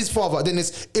 That's his father. Then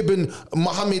it's Ibn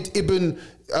Muhammad Ibn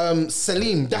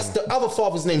Salim. That's the other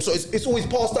father's name. So it's always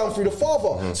passed down through the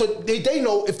father. So they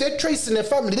know if they're tracing their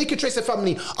family, they can trace their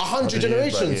family 100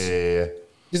 generations. Yeah.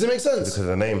 Does it make sense? Because of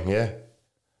the name, yeah.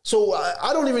 So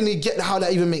I don't even get how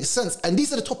that even makes sense. And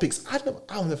these are the topics I've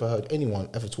never heard anyone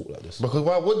ever talk like this. Because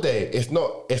why would they? It's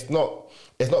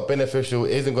not beneficial.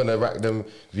 It isn't going to rack them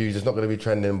views. It's not going to be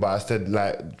trending. But I said,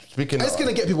 like, speaking, it's going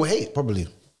to get people hate probably.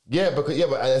 Yeah, but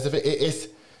as if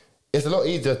it's a lot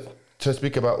easier to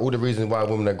speak about all the reasons why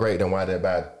women are great than why they're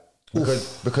bad.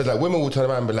 Because like women will turn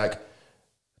around and be like,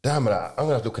 damn, like, I'm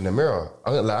gonna have to look in the mirror.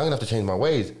 I'm gonna have to change my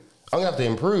ways. I'm gonna have to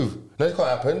improve. No, this can't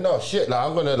happen. No shit. Like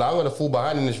I'm gonna fall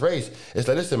behind in this race. It's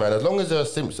like, listen, man. As long as there are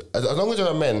simps, as long as there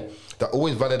are men that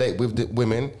always validate with the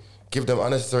women, give them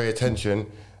unnecessary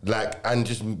attention, like, and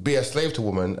just be a slave to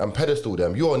women and pedestal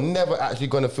them, you are never actually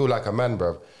gonna feel like a man,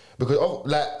 bruv. Because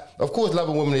of course,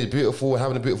 loving women is beautiful, and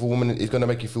having a beautiful woman is gonna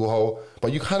make you feel whole.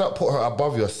 But you cannot put her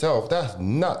above yourself. That's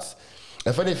nuts.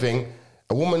 If anything,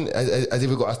 a woman has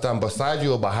either got to stand beside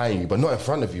you or behind you, but not in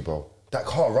front of you, bro. That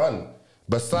can't run.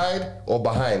 Beside or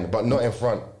behind, but not in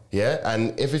front. Yeah,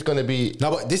 and if it's gonna be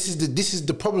no, but this is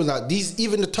the problem that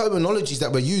even the terminologies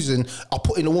that we're using are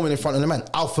putting a woman in front of the man.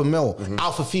 Alpha male,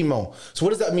 alpha female. So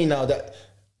what does that mean now? That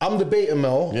I'm the beta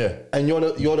male, and you're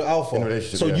the alpha. In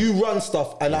relationship, so you run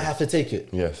stuff, and I have to take it.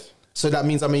 Yes. So that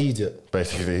means I'm an idiot,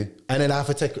 basically. And then I have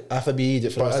to be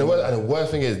idiot for. But and the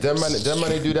worst thing is, them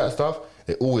man who do that stuff,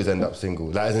 they always end up single.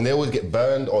 Like, and they always get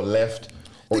burned or left.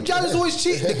 The gal is always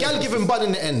cheating. The gal giving bud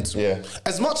in the end. Yeah.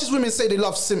 As much as women say they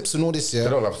love simps and all this, they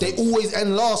don't love simps. They always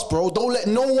end last, bro. Don't let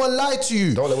no one lie to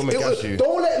you. Don't let women gas you.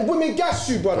 Don't let women gas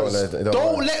you, brothers.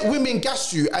 Don't let women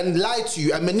gas you and lie to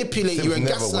you and manipulate you and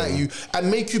gaslight you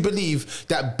and make you believe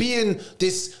that being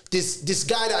this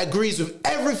guy that agrees with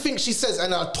everything she says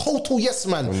and a total yes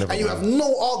man, and you have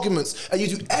no arguments and you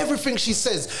do everything she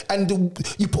says and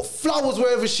you put flowers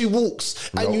wherever she walks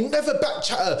and you never back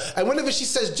chat her, and whenever she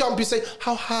says jump, you say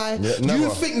how high. You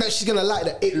think that she's gonna like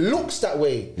that. It looks that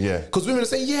way. Yeah. Because women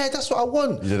say, yeah, that's what I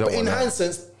want. But in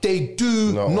hindsight, they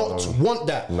do not want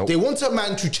that. Nope. They want a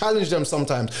man to challenge them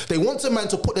sometimes. They want a man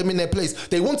to put them in their place.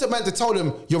 They want a man to tell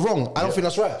them, you're wrong. I don't think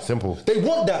that's right. Simple. They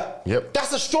want that. Yep.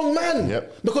 That's a strong man.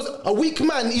 Yep. Because a weak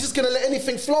man, he's just going to let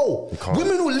anything flow.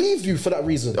 Women will leave you for that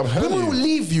reason. Women will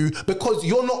leave you because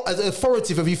you're not as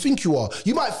authoritative as you think you are.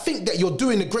 You might think that you're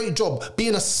doing a great job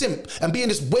being a simp and being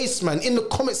this waste man in the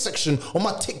comment section on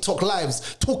my TikTok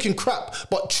lives talking crap.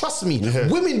 But trust me,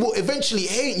 women will eventually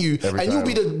hate you and you'll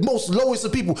be the most lowest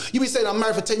of people. You'll be saying, I'm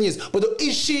married for 10 years, but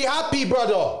is she happy,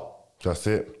 brother? That's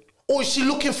it. Or is she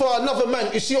looking for another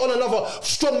man? Is she on another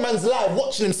strong man's live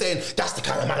watching him saying, that's the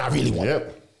kind of man I really want?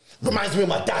 Yep. Reminds me of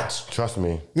my dad. Trust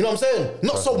me. You know what I'm saying?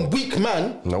 Not some weak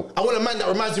man. Nope. I want a man that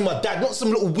reminds me of my dad, not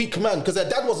some little weak man, because her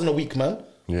dad wasn't a weak man.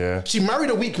 Yeah. She married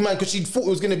a weak man because she thought it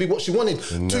was going to be what she wanted.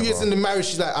 Never. 2 years in the marriage,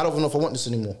 she's like, I don't know if I want this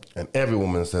anymore. And every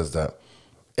woman says that.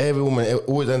 Every woman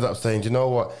always ends up saying, do you know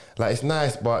what? Like, it's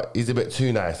nice, but he's a bit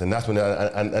too nice. And that's when,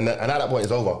 and at that point,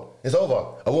 it's over. It's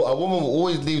over. A woman will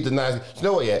always leave the nice. Do you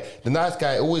know what? Yeah, the nice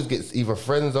guy always gets either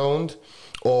friend zoned,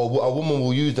 or a woman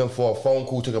will use them for a phone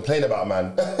call to complain about a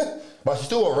man. But she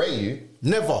still won't rate you.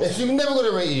 Never. She's never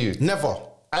gonna rate you. Never.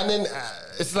 And then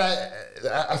it's like,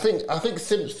 I think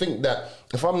simps think that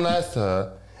if I'm nice to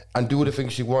her and do all the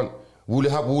things she want, we'll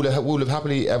live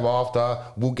happily ever after.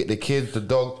 We'll get the kids, the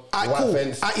dog, the white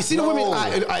fence. You see the women.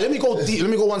 Let me go. Let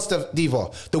me go one step deeper.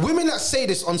 The women that say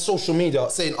this on social media,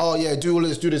 saying, "Oh yeah, do all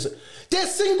this, do this," they're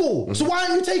single. So why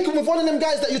aren't you taking with one of them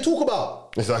guys that you talk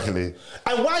about? Exactly.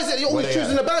 And why is it you're always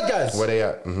choosing the bad guys? Where they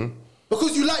at?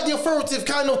 Because you like the authoritative,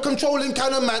 kind of controlling,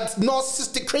 kind of mad,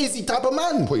 narcissistic, crazy type of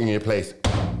man. Putting you in your place.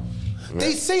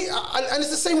 They say, and it's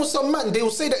the same with some man. They will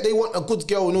say that they want a good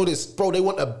girl and all this, bro. They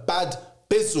want a bad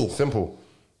bizzle. Simple.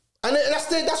 And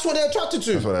that's what they're attracted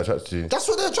to. That's what they're attracted to. That's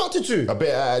what they're attracted to. A bit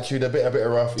of attitude, a bit of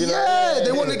rough. You know? Yeah,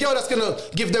 they want the girl that's gonna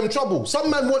give them trouble.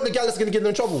 Some men want the girl that's gonna give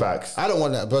them trouble. Facts. I don't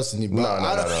want that personally, bro. No,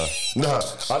 I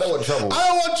don't want trouble. I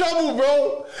don't want trouble,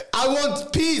 bro. I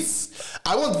want peace.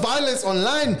 I want violence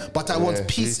online, but I want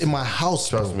peace in my house.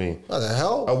 Trust me. What the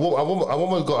hell? A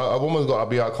woman's got to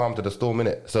be out calm to the storm,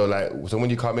 innit? So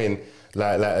when you come in,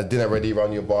 like a dinner ready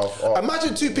around your bath.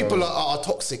 Imagine two people are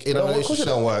toxic in a relationship. Of course it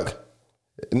don't work.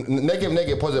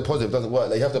 Negative, positive doesn't work.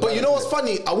 Like, you have to. But you know what's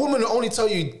funny? A woman will only tell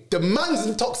you the man's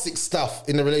in toxic stuff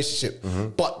in the relationship,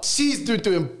 but she's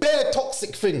doing bare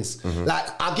toxic things. Like,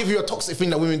 I'll give you a toxic thing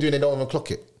that women do and they don't even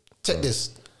clock it. Check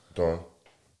this. Go on.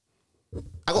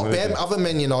 I got bare other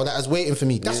men, you know, that is waiting for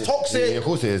me. That's toxic. Yeah, of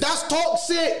course it is. That's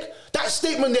toxic. That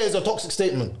statement there is a toxic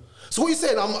statement. So what you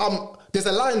saying? There's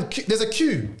a line. There's a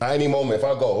cue. At any moment, if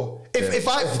I go, If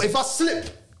I slip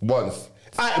once,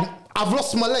 I've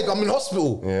lost my leg. I'm in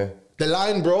hospital. Yeah. The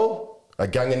line, bro. A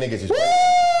gang of niggas is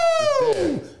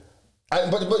Woo!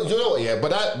 But you know what? Yeah, but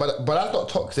that's not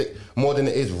toxic more than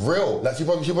it is real. Like she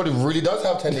probably really does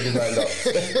have 10 niggas lined up.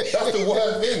 That's the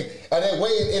worst thing. And they're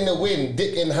waiting in the wind,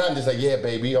 dick in hand, just like, yeah,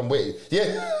 baby, I'm waiting. Yeah,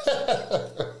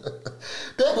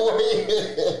 they're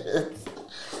waiting.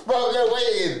 Bro, they're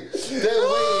waiting. They're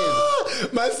waiting.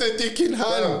 Man said dick in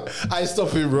hand. I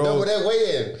stop it, bro. No, but they're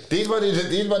waiting. These money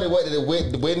waiting to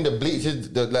win the bleachers,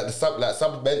 the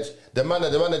sub bench. The man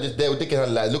are just there with dick in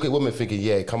hand, like look at women thinking,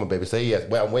 yeah, come on, baby, say yes.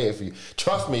 Wait, I'm waiting for you.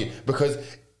 Trust me, because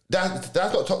that's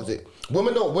not toxic.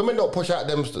 Women don't push out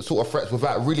them sort of threats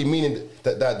without really meaning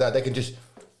that they can just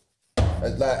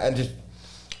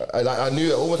I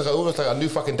knew almost like a new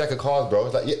fucking deck of cards, bro.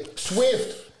 It's like, yeah,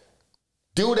 Swift.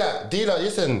 Do that, dealer.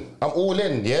 Listen, I'm all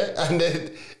in, yeah. And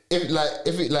then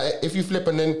if you flip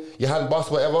and then your hand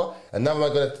bust whatever, and now I'm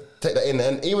gonna take that in.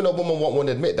 And even a woman won't want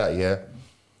to admit that, yeah.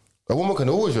 A woman can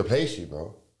always replace you,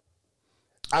 bro.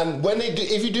 And when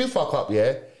if you do fuck up,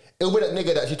 yeah, it'll be that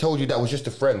nigga that she told you that was just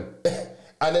a friend.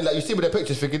 And then like you see with the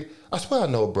pictures, thinking, I swear I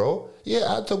know, bro.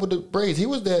 Yeah, I told with the braids. He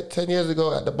was there 10 years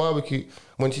ago at the barbecue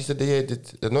when she said they had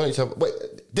annoyed each other. Wait,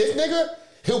 this nigga,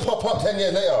 he'll pop up 10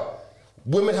 years later.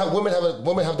 Women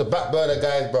have the back burner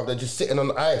guys, bro. They're just sitting on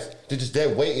the ice. They're just there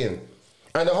waiting,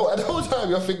 and the whole time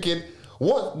you're thinking,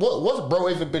 what's bro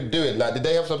even been doing? Like, did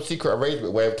they have some secret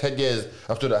arrangement where 10 years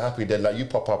after they're happy, then like you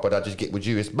pop up and I just get with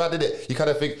you? It's bad, isn't it? You kind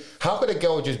of think, how could a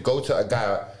girl just go to a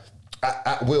guy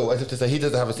at will as if to say he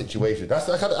doesn't have a situation? That's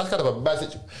kind of a bad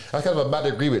situation. That's kind of a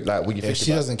bad agreement. Like when you think she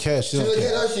doesn't care. She doesn't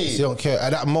care. Does she? She don't care.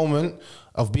 At that moment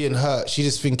of being hurt, she's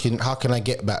just thinking, how can I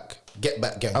get back? Get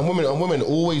back, gang. And women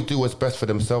always do what's best for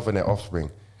themselves and their offspring.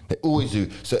 They always do.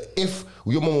 So if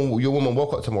your woman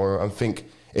woke up tomorrow and think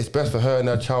it's best for her and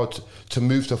her child to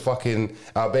move to fucking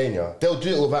Albania, they'll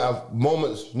do it without a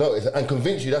moment's notice and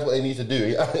convince you that's what they need to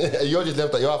do. You're just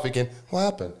left like you are thinking, what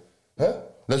happened? Huh?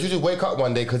 Now you just wake up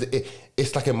one day because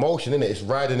it's like emotion, innit? It's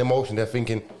riding emotion. They're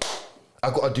thinking, I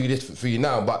got to do this for you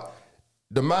now. But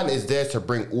the man is there to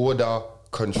bring order,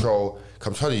 control.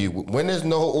 I'm telling you, when there's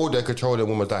no order control in a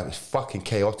woman's life, it's fucking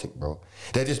chaotic, bro.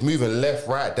 They're just moving left,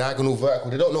 right, diagonal, vertical.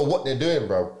 They don't know what they're doing,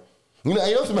 bro. You know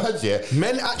what's mad, yeah?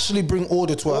 Men actually bring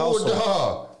order to a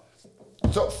household.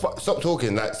 Stop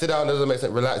talking. Like, sit down, doesn't make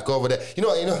sense. Relax, go over there. You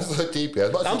know, it's so deep, yeah.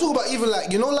 I'm talking about even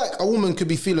like, you know, like a woman could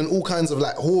be feeling all kinds of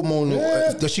like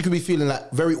hormonal, that she could be feeling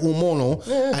like very hormonal,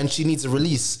 and she needs a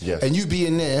release. Yes. And you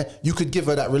being there, you could give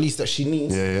her that release that she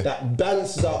needs, that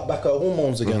balances out back her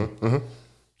hormones again.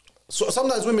 So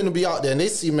sometimes women will be out there and they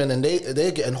see men and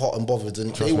they're getting hot and bothered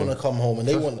and they want to come home and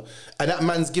and that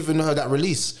man's giving her that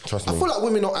release. Trust me. I feel like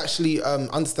women don't actually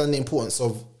understand the importance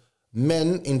of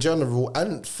men in general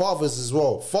and fathers as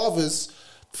well. Fathers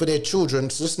for their children,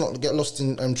 so let's not get lost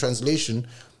in translation.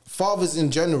 Fathers in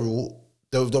general,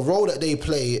 the role that they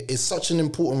play is such an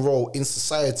important role in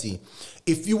society.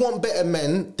 If you want better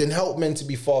men, then help men to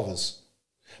be fathers.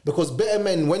 Because better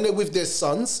men, when they're with their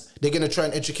sons, they're going to try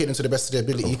and educate them to the best of their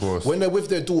ability. When they're with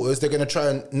their daughters, they're going to try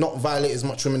and not violate as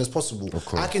much women as possible.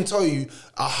 I can tell you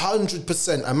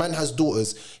 100%, a man has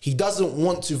daughters, he doesn't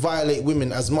want to violate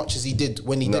women as much as he did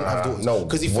when he didn't have daughters.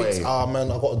 Because he thinks, man,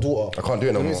 I got a daughter. I can't do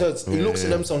it no more. He looks at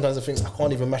them sometimes and thinks, I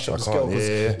can't even mash up this girl because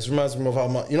it reminds me of how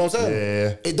much, you know what I'm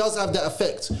saying? It does have that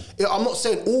effect. I'm not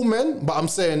saying all men, but I'm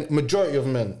saying majority of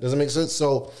men. Does that make sense?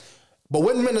 So, but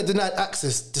when men are denied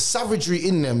access, the savagery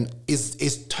in them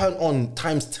is turned on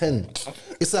times 10.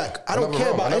 It's like, I don't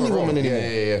care about any woman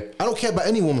anymore. I don't care about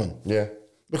any woman.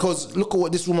 Because look at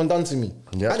what this woman done to me.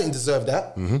 I didn't deserve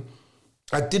that.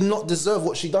 I did not deserve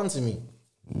what she done to me.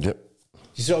 You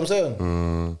see what I'm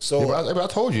saying? So but I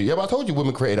told you. But I told you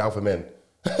women created alpha men.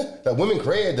 That women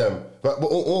created them. But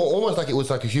almost like it was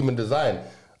like a human design.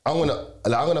 I'm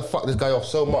gonna fuck this guy off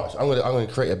so much. I'm gonna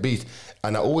create a beast.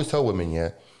 And I always tell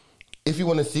women, if you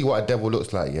want to see what a devil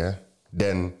looks like,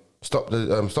 then stop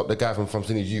the guy from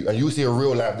Sydney Jew, and you'll see a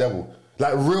real life devil.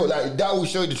 Like that will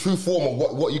show you the true form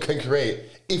of what you can create.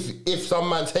 If some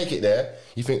man take it there,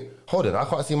 you think, hold on, I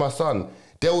can't see my son.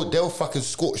 They'll fucking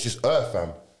scorch this earth,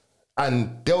 fam,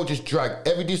 and they'll just drag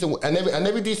every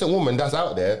decent woman that's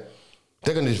out there.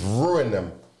 They're gonna just ruin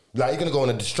them. Like, you're gonna go on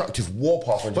a destructive war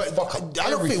path and just fuck up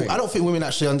everything. I don't think women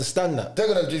actually understand that.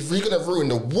 You're gonna ruin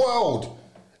the world.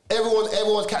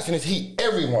 Everyone's catching this heat.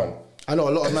 Everyone. I know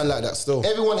a lot of men like that still.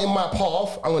 Everyone in my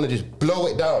path, I'm gonna just blow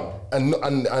it down and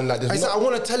like. I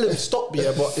want to tell him stop,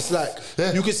 yeah, but it's like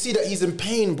you can see that he's in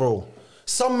pain, bro.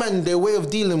 Some men, their way of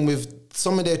dealing with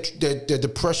some of their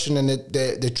depression and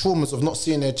their traumas of not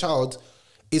seeing their child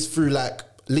is through like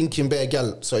linking bare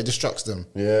gal, so it distracts them.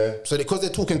 Yeah. So because they're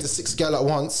talking to 6 gal at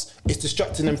once, it's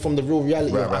distracting them from the real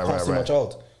reality of I can't see my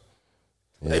child.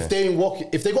 Yeah.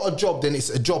 If they got a job, then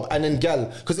it's a job and then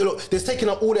gal. Because look, they're taking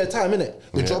up all their time, innit?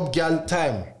 The job, gal,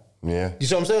 time. Yeah. You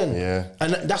see what I'm saying? Yeah.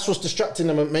 And that's what's distracting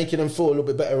them and making them feel a little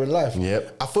bit better in life.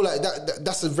 Yep. I feel like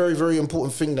that's a very, very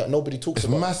important thing that nobody talks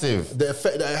about. It's massive. The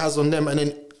effect that it has on them and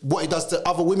then what it does to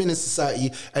other women in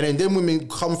society, and then them women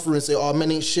come through and say, oh,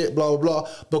 men ain't shit, blah, blah, blah,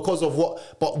 because of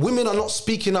what. But women are not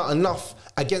speaking out enough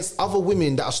against other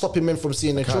women that are stopping men from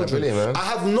seeing their children. Man. I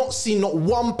have not seen not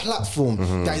one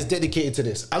platform that is dedicated to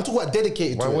this. I'm talking about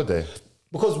dedicated to it. Why would they?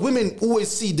 Because women always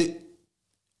see the,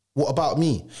 what about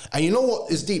me? And you know what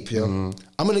is deep here? I'm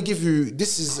going to give you,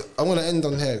 I'm going to end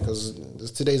on here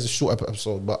because today's a short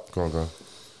episode, but. Go on.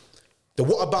 The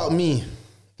what about me?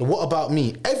 The what about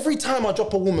me? Every time I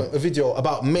drop a video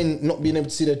about men not being able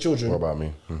to see their children. What about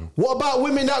me? What about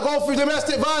women that go through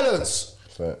domestic violence?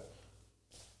 Fair.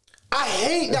 I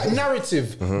hate that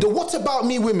narrative. The what about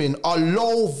me women are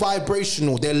low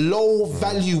vibrational. They're low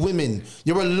value women.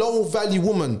 You're a low value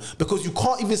woman because you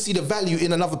can't even see the value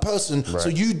in another person. Right. So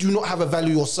you do not have a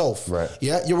value yourself. Right.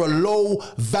 Yeah, you're a low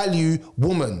value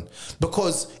woman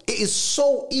because it is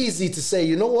so easy to say,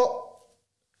 you know what?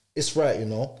 It's right, you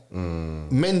know.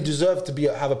 Men deserve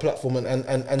to have a platform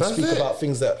and speak about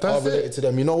things that are related to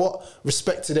them. You know what?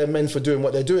 Respect to their men for doing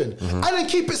what they're doing. And then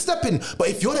keep it stepping. But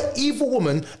if you're the evil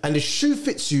woman and the shoe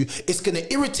fits you, it's going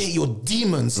to irritate your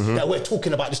demons that we're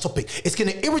talking about this topic. It's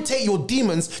going to irritate your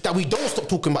demons that we don't stop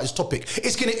talking about this topic.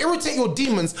 It's going to irritate your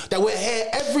demons that we're here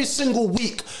every single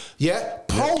week,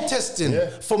 protesting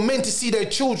for men to see their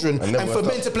children and for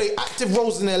men to play active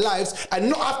roles in their lives and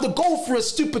not have to go through a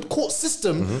stupid court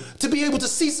system to be able to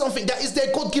see something that is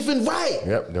their God-given right.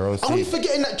 Yep, their own seed. Are we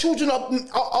forgetting that children are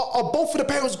both of the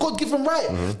parents' God-given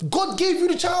right? God gave you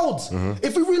the child.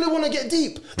 If we really want to get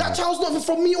deep, that child's not even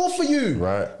from me or for you.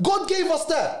 Right. God gave us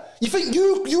that. You think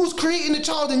you was creating the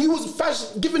child and you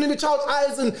was giving the child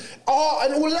eyes and art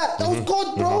and all that? That was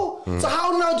God, bro. So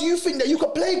how now do you think that you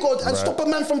could play God and stop a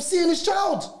man from seeing his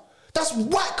child? That's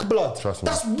whack, blood. Trust me.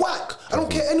 That's whack. I don't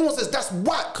care anyone says that's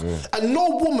whack. And no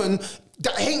woman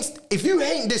that hates, if you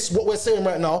hate this, what we're saying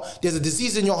right now, there's a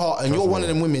disease in your heart and you're one of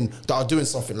them women that are doing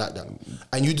something like that.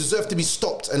 And you deserve to be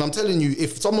stopped. And I'm telling you,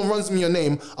 if someone runs me your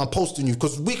name, I'm posting you.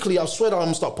 Because weekly, I swear that I'm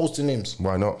going to start posting names.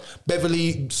 Why not?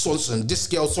 Beverly Sonson, this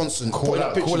girl Sonson. Call it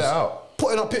out.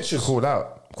 Putting up pictures. Call it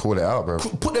out, bro.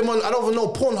 Put them on, I don't even know,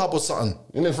 Pornhub or something.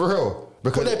 Isn't it for real?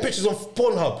 Put their pictures on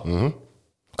Pornhub.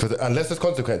 Because unless there's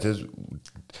consequences,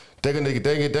 they're gonna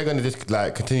just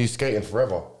like continue skating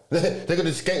forever. They're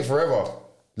gonna skate forever.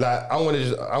 Like I'm gonna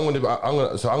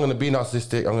be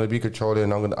narcissistic. I'm gonna be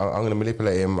controlling. I'm gonna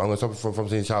manipulate him. I'm gonna stop him from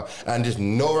seeing his child, and just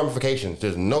no ramifications.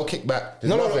 There's no kickback.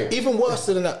 There's nothing. No. Even worse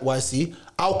than that, YC.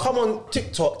 I'll come on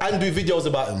TikTok and do videos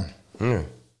about him.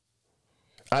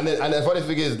 And the funny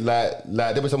thing is, like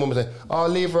there was some woman saying, "Oh,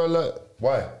 leave her alone."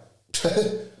 Why?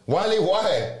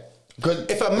 Why? Because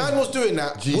if a man was doing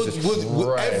that,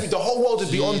 the whole world would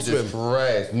be onto him.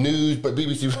 Christ. News, but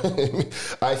BBC,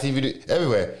 ITV,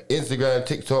 everywhere, Instagram,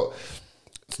 TikTok,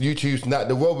 YouTube, Snap.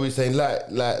 The world would be saying like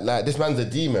this man's a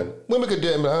demon. Women could do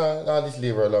it, but just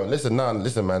leave her alone. Listen, man.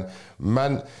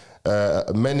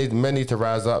 Men need to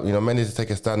rise up. You know, men need to take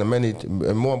a stand,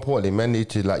 and more importantly, men need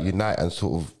to like unite and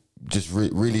sort of just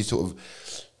really sort of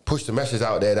push the message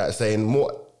out there that's saying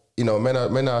more. You know,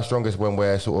 men are strongest when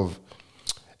we're sort of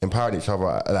empowering each other,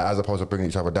 like, as opposed to bringing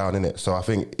each other down, innit? So I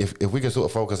think if we can sort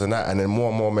of focus on that, and then more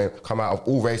and more men come out of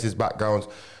all races, backgrounds,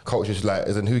 cultures, like,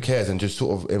 and who cares, and just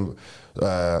sort of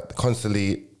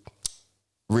constantly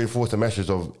reinforce the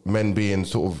message of men being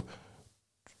sort of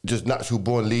just natural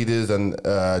born leaders and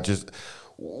just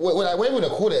what would I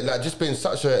call it? Like just being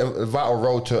such a vital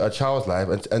role to a child's life,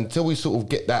 until we sort of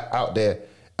get that out there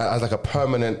as like a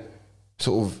permanent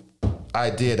sort of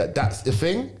idea that that's the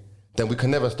thing, then we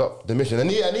can never stop the mission.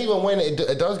 And even when it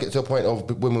does get to a point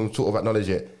of women sort of acknowledge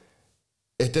it,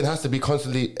 it then has to be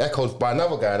constantly echoed by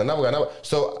another guy and another guy.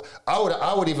 So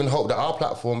I would even hope that our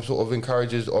platform sort of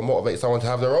encourages or motivates someone to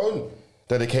have their own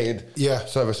dedicated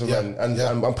service for men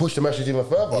and push the message even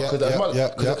further.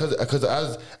 Because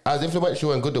as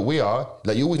influential and good that we are,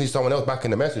 like you always need someone else back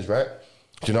in the message, right?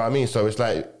 Do you know what I mean? So it's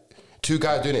like, 2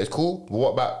 guys doing it is cool, but what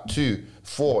about 2,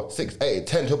 4, 6, 8,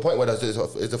 10 to a point where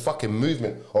it's a fucking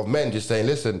movement of men just saying,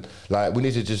 listen, like we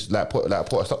need to just put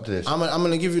a stop to this. I'm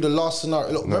gonna give you the last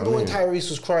scenario. Look, remember when Tyrese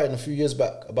was crying a few years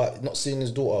back about not seeing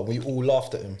his daughter? We all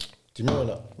laughed at him. Do you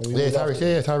remember that? Tyrese. Do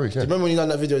you remember when you done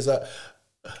that video? It's like,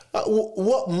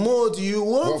 what more do you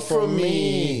want from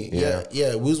me?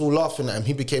 Yeah. We was all laughing at him.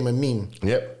 He became a meme.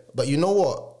 Yep. But you know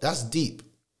what? That's deep.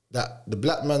 That the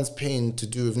black man's pain to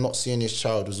do with not seeing his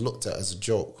child was looked at as a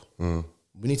joke. We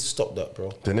need to stop that,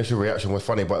 bro. The initial reaction was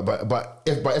funny, but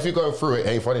if you're going through it, it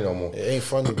ain't funny no more. It ain't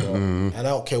funny, bro. And I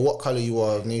don't care what colour you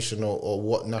are, nation or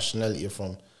what nationality you're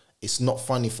from. It's not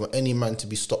funny for any man to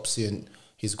be stopped seeing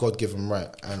his God-given right.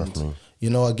 And you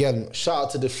know, again, shout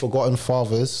out to the forgotten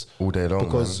fathers all day long,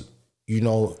 because you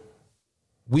know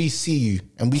we see you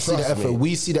and we see the effort.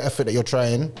 We see the effort that you're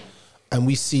trying. And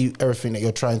we see everything that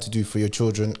you're trying to do for your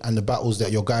children and the battles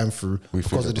that you're going through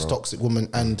because of this toxic woman.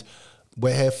 And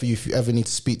we're here for you if you ever need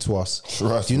to speak to us.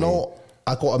 Do you know,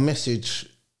 I got a message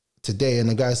today and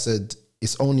the guy said,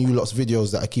 it's only you lot's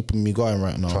videos that are keeping me going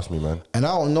right now. Trust me, man. And I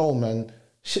don't know, man.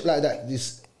 Shit like that,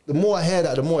 the more I hear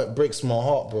that, the more it breaks my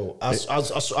heart, bro. I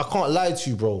can't lie to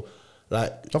you, bro.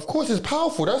 Like, of course, it's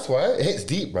powerful. That's why it hits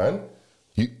deep, man.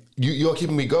 You're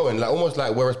keeping me going, like almost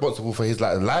like we're responsible for his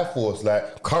like life force.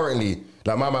 Like currently,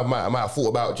 like my man might have thought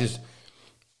about just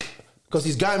because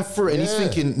he's going through it and he's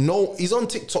thinking, no, he's on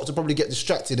TikTok to probably get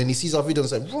distracted and he sees our video and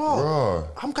says, bro,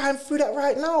 I'm going through that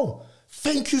right now.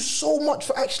 Thank you so much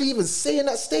for actually even saying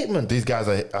that statement. These guys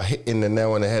are hitting the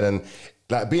nail on the head and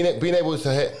like being able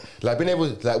to hit, like when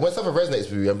something resonates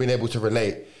with you and being able to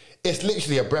relate. It's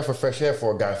literally a breath of fresh air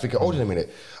for a guy thinking, hold on a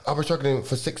minute, I've been struggling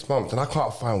for 6 months and I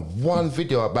can't find one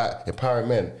video about empowering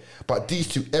men. But these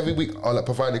two every week are like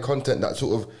providing content that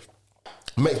sort of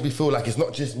makes me feel like it's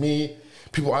not just me,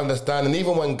 people understand. And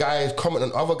even when guys comment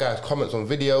on other guys' comments on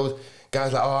videos,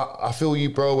 guys like, oh, I feel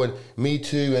you, bro, and me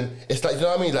too. And it's like, you know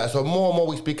what I mean? Like, so more and more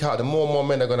we speak out, the more and more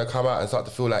men are going to come out and start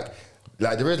to feel like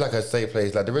there is like a safe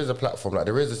place, like there is a platform, like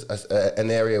there is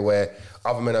an area where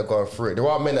other men are going through it. There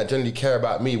are men that generally care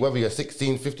about me, whether you're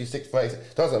 16, 56,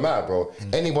 36, doesn't matter, bro.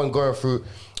 Anyone going through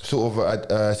sort of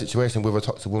a situation with a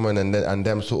toxic woman and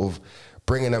them sort of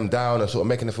bringing them down and sort of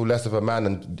making them feel less of a man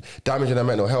and damaging their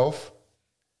mental health,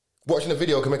 watching the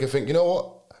video can make you think, you know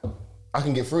what, I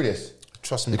can get through this.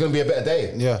 Trust me. It's going to be a better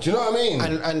day. Yeah. Do you know what I mean?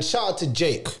 And shout out to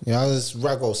Jake. Yeah, as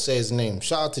Rago say his name.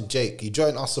 Shout out to Jake. He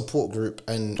joined our support group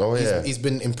and he's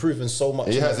been improving so much.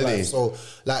 He has, isn't he? So,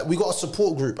 like, we got a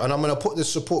support group and I'm going to put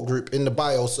this support group in the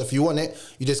bio. So if you want it,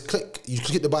 you just click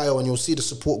the bio and you'll see the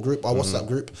support group, our WhatsApp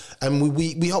group. And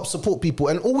we help support people.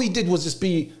 And all we did was just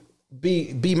be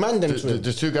man them to it.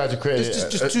 Just two guys who created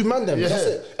just two man them. Yeah. That's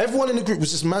it. Everyone in the group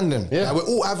was just man them. Yeah. Like, we're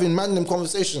all having man them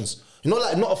conversations. You're not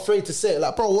like not afraid to say it.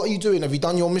 Like, bro, what are you doing? Have you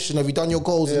done your mission? Have you done your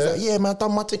goals? He's like, yeah, man, I've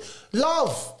done my thing.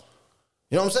 Love.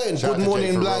 You know what I'm saying? Shout Good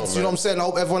morning, lads. You know what I'm saying? I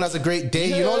hope everyone has a great day.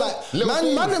 You know, like,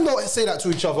 man, them don't say that to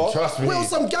each other. Trust me. We're on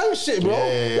some gang shit, bro.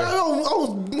 Like, I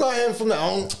was not hearing from that.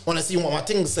 I don't want to see what my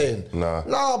thing's saying.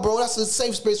 Nah, bro, that's a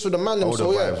safe space for the man. Them.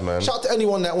 So, yeah, man. Shout out to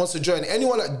anyone that wants to join it.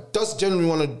 Anyone that does genuinely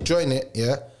want to join it,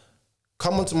 yeah,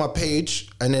 come onto my page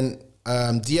and then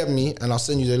DM me and I'll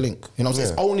send you the link. You know what I'm saying?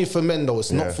 It's only for men though.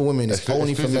 It's not for women. It's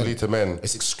only for men. To men.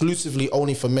 It's exclusively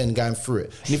only for men going through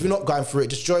it. And if you're not going through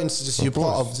it, just join to see you're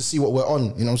part of to see what we're on. You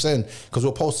know what I'm saying? Because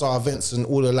we'll post our events and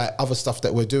all the like other stuff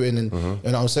that we're doing and you know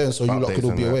what I'm saying? So you lot could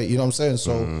all be away. You know what I'm saying?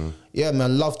 So yeah,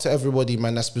 man, love to everybody,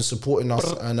 man, that's been supporting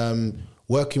us and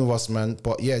working with us, man.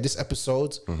 But yeah, this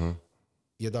episode,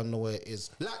 you don't know where it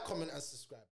is. Like, comment and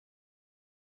subscribe.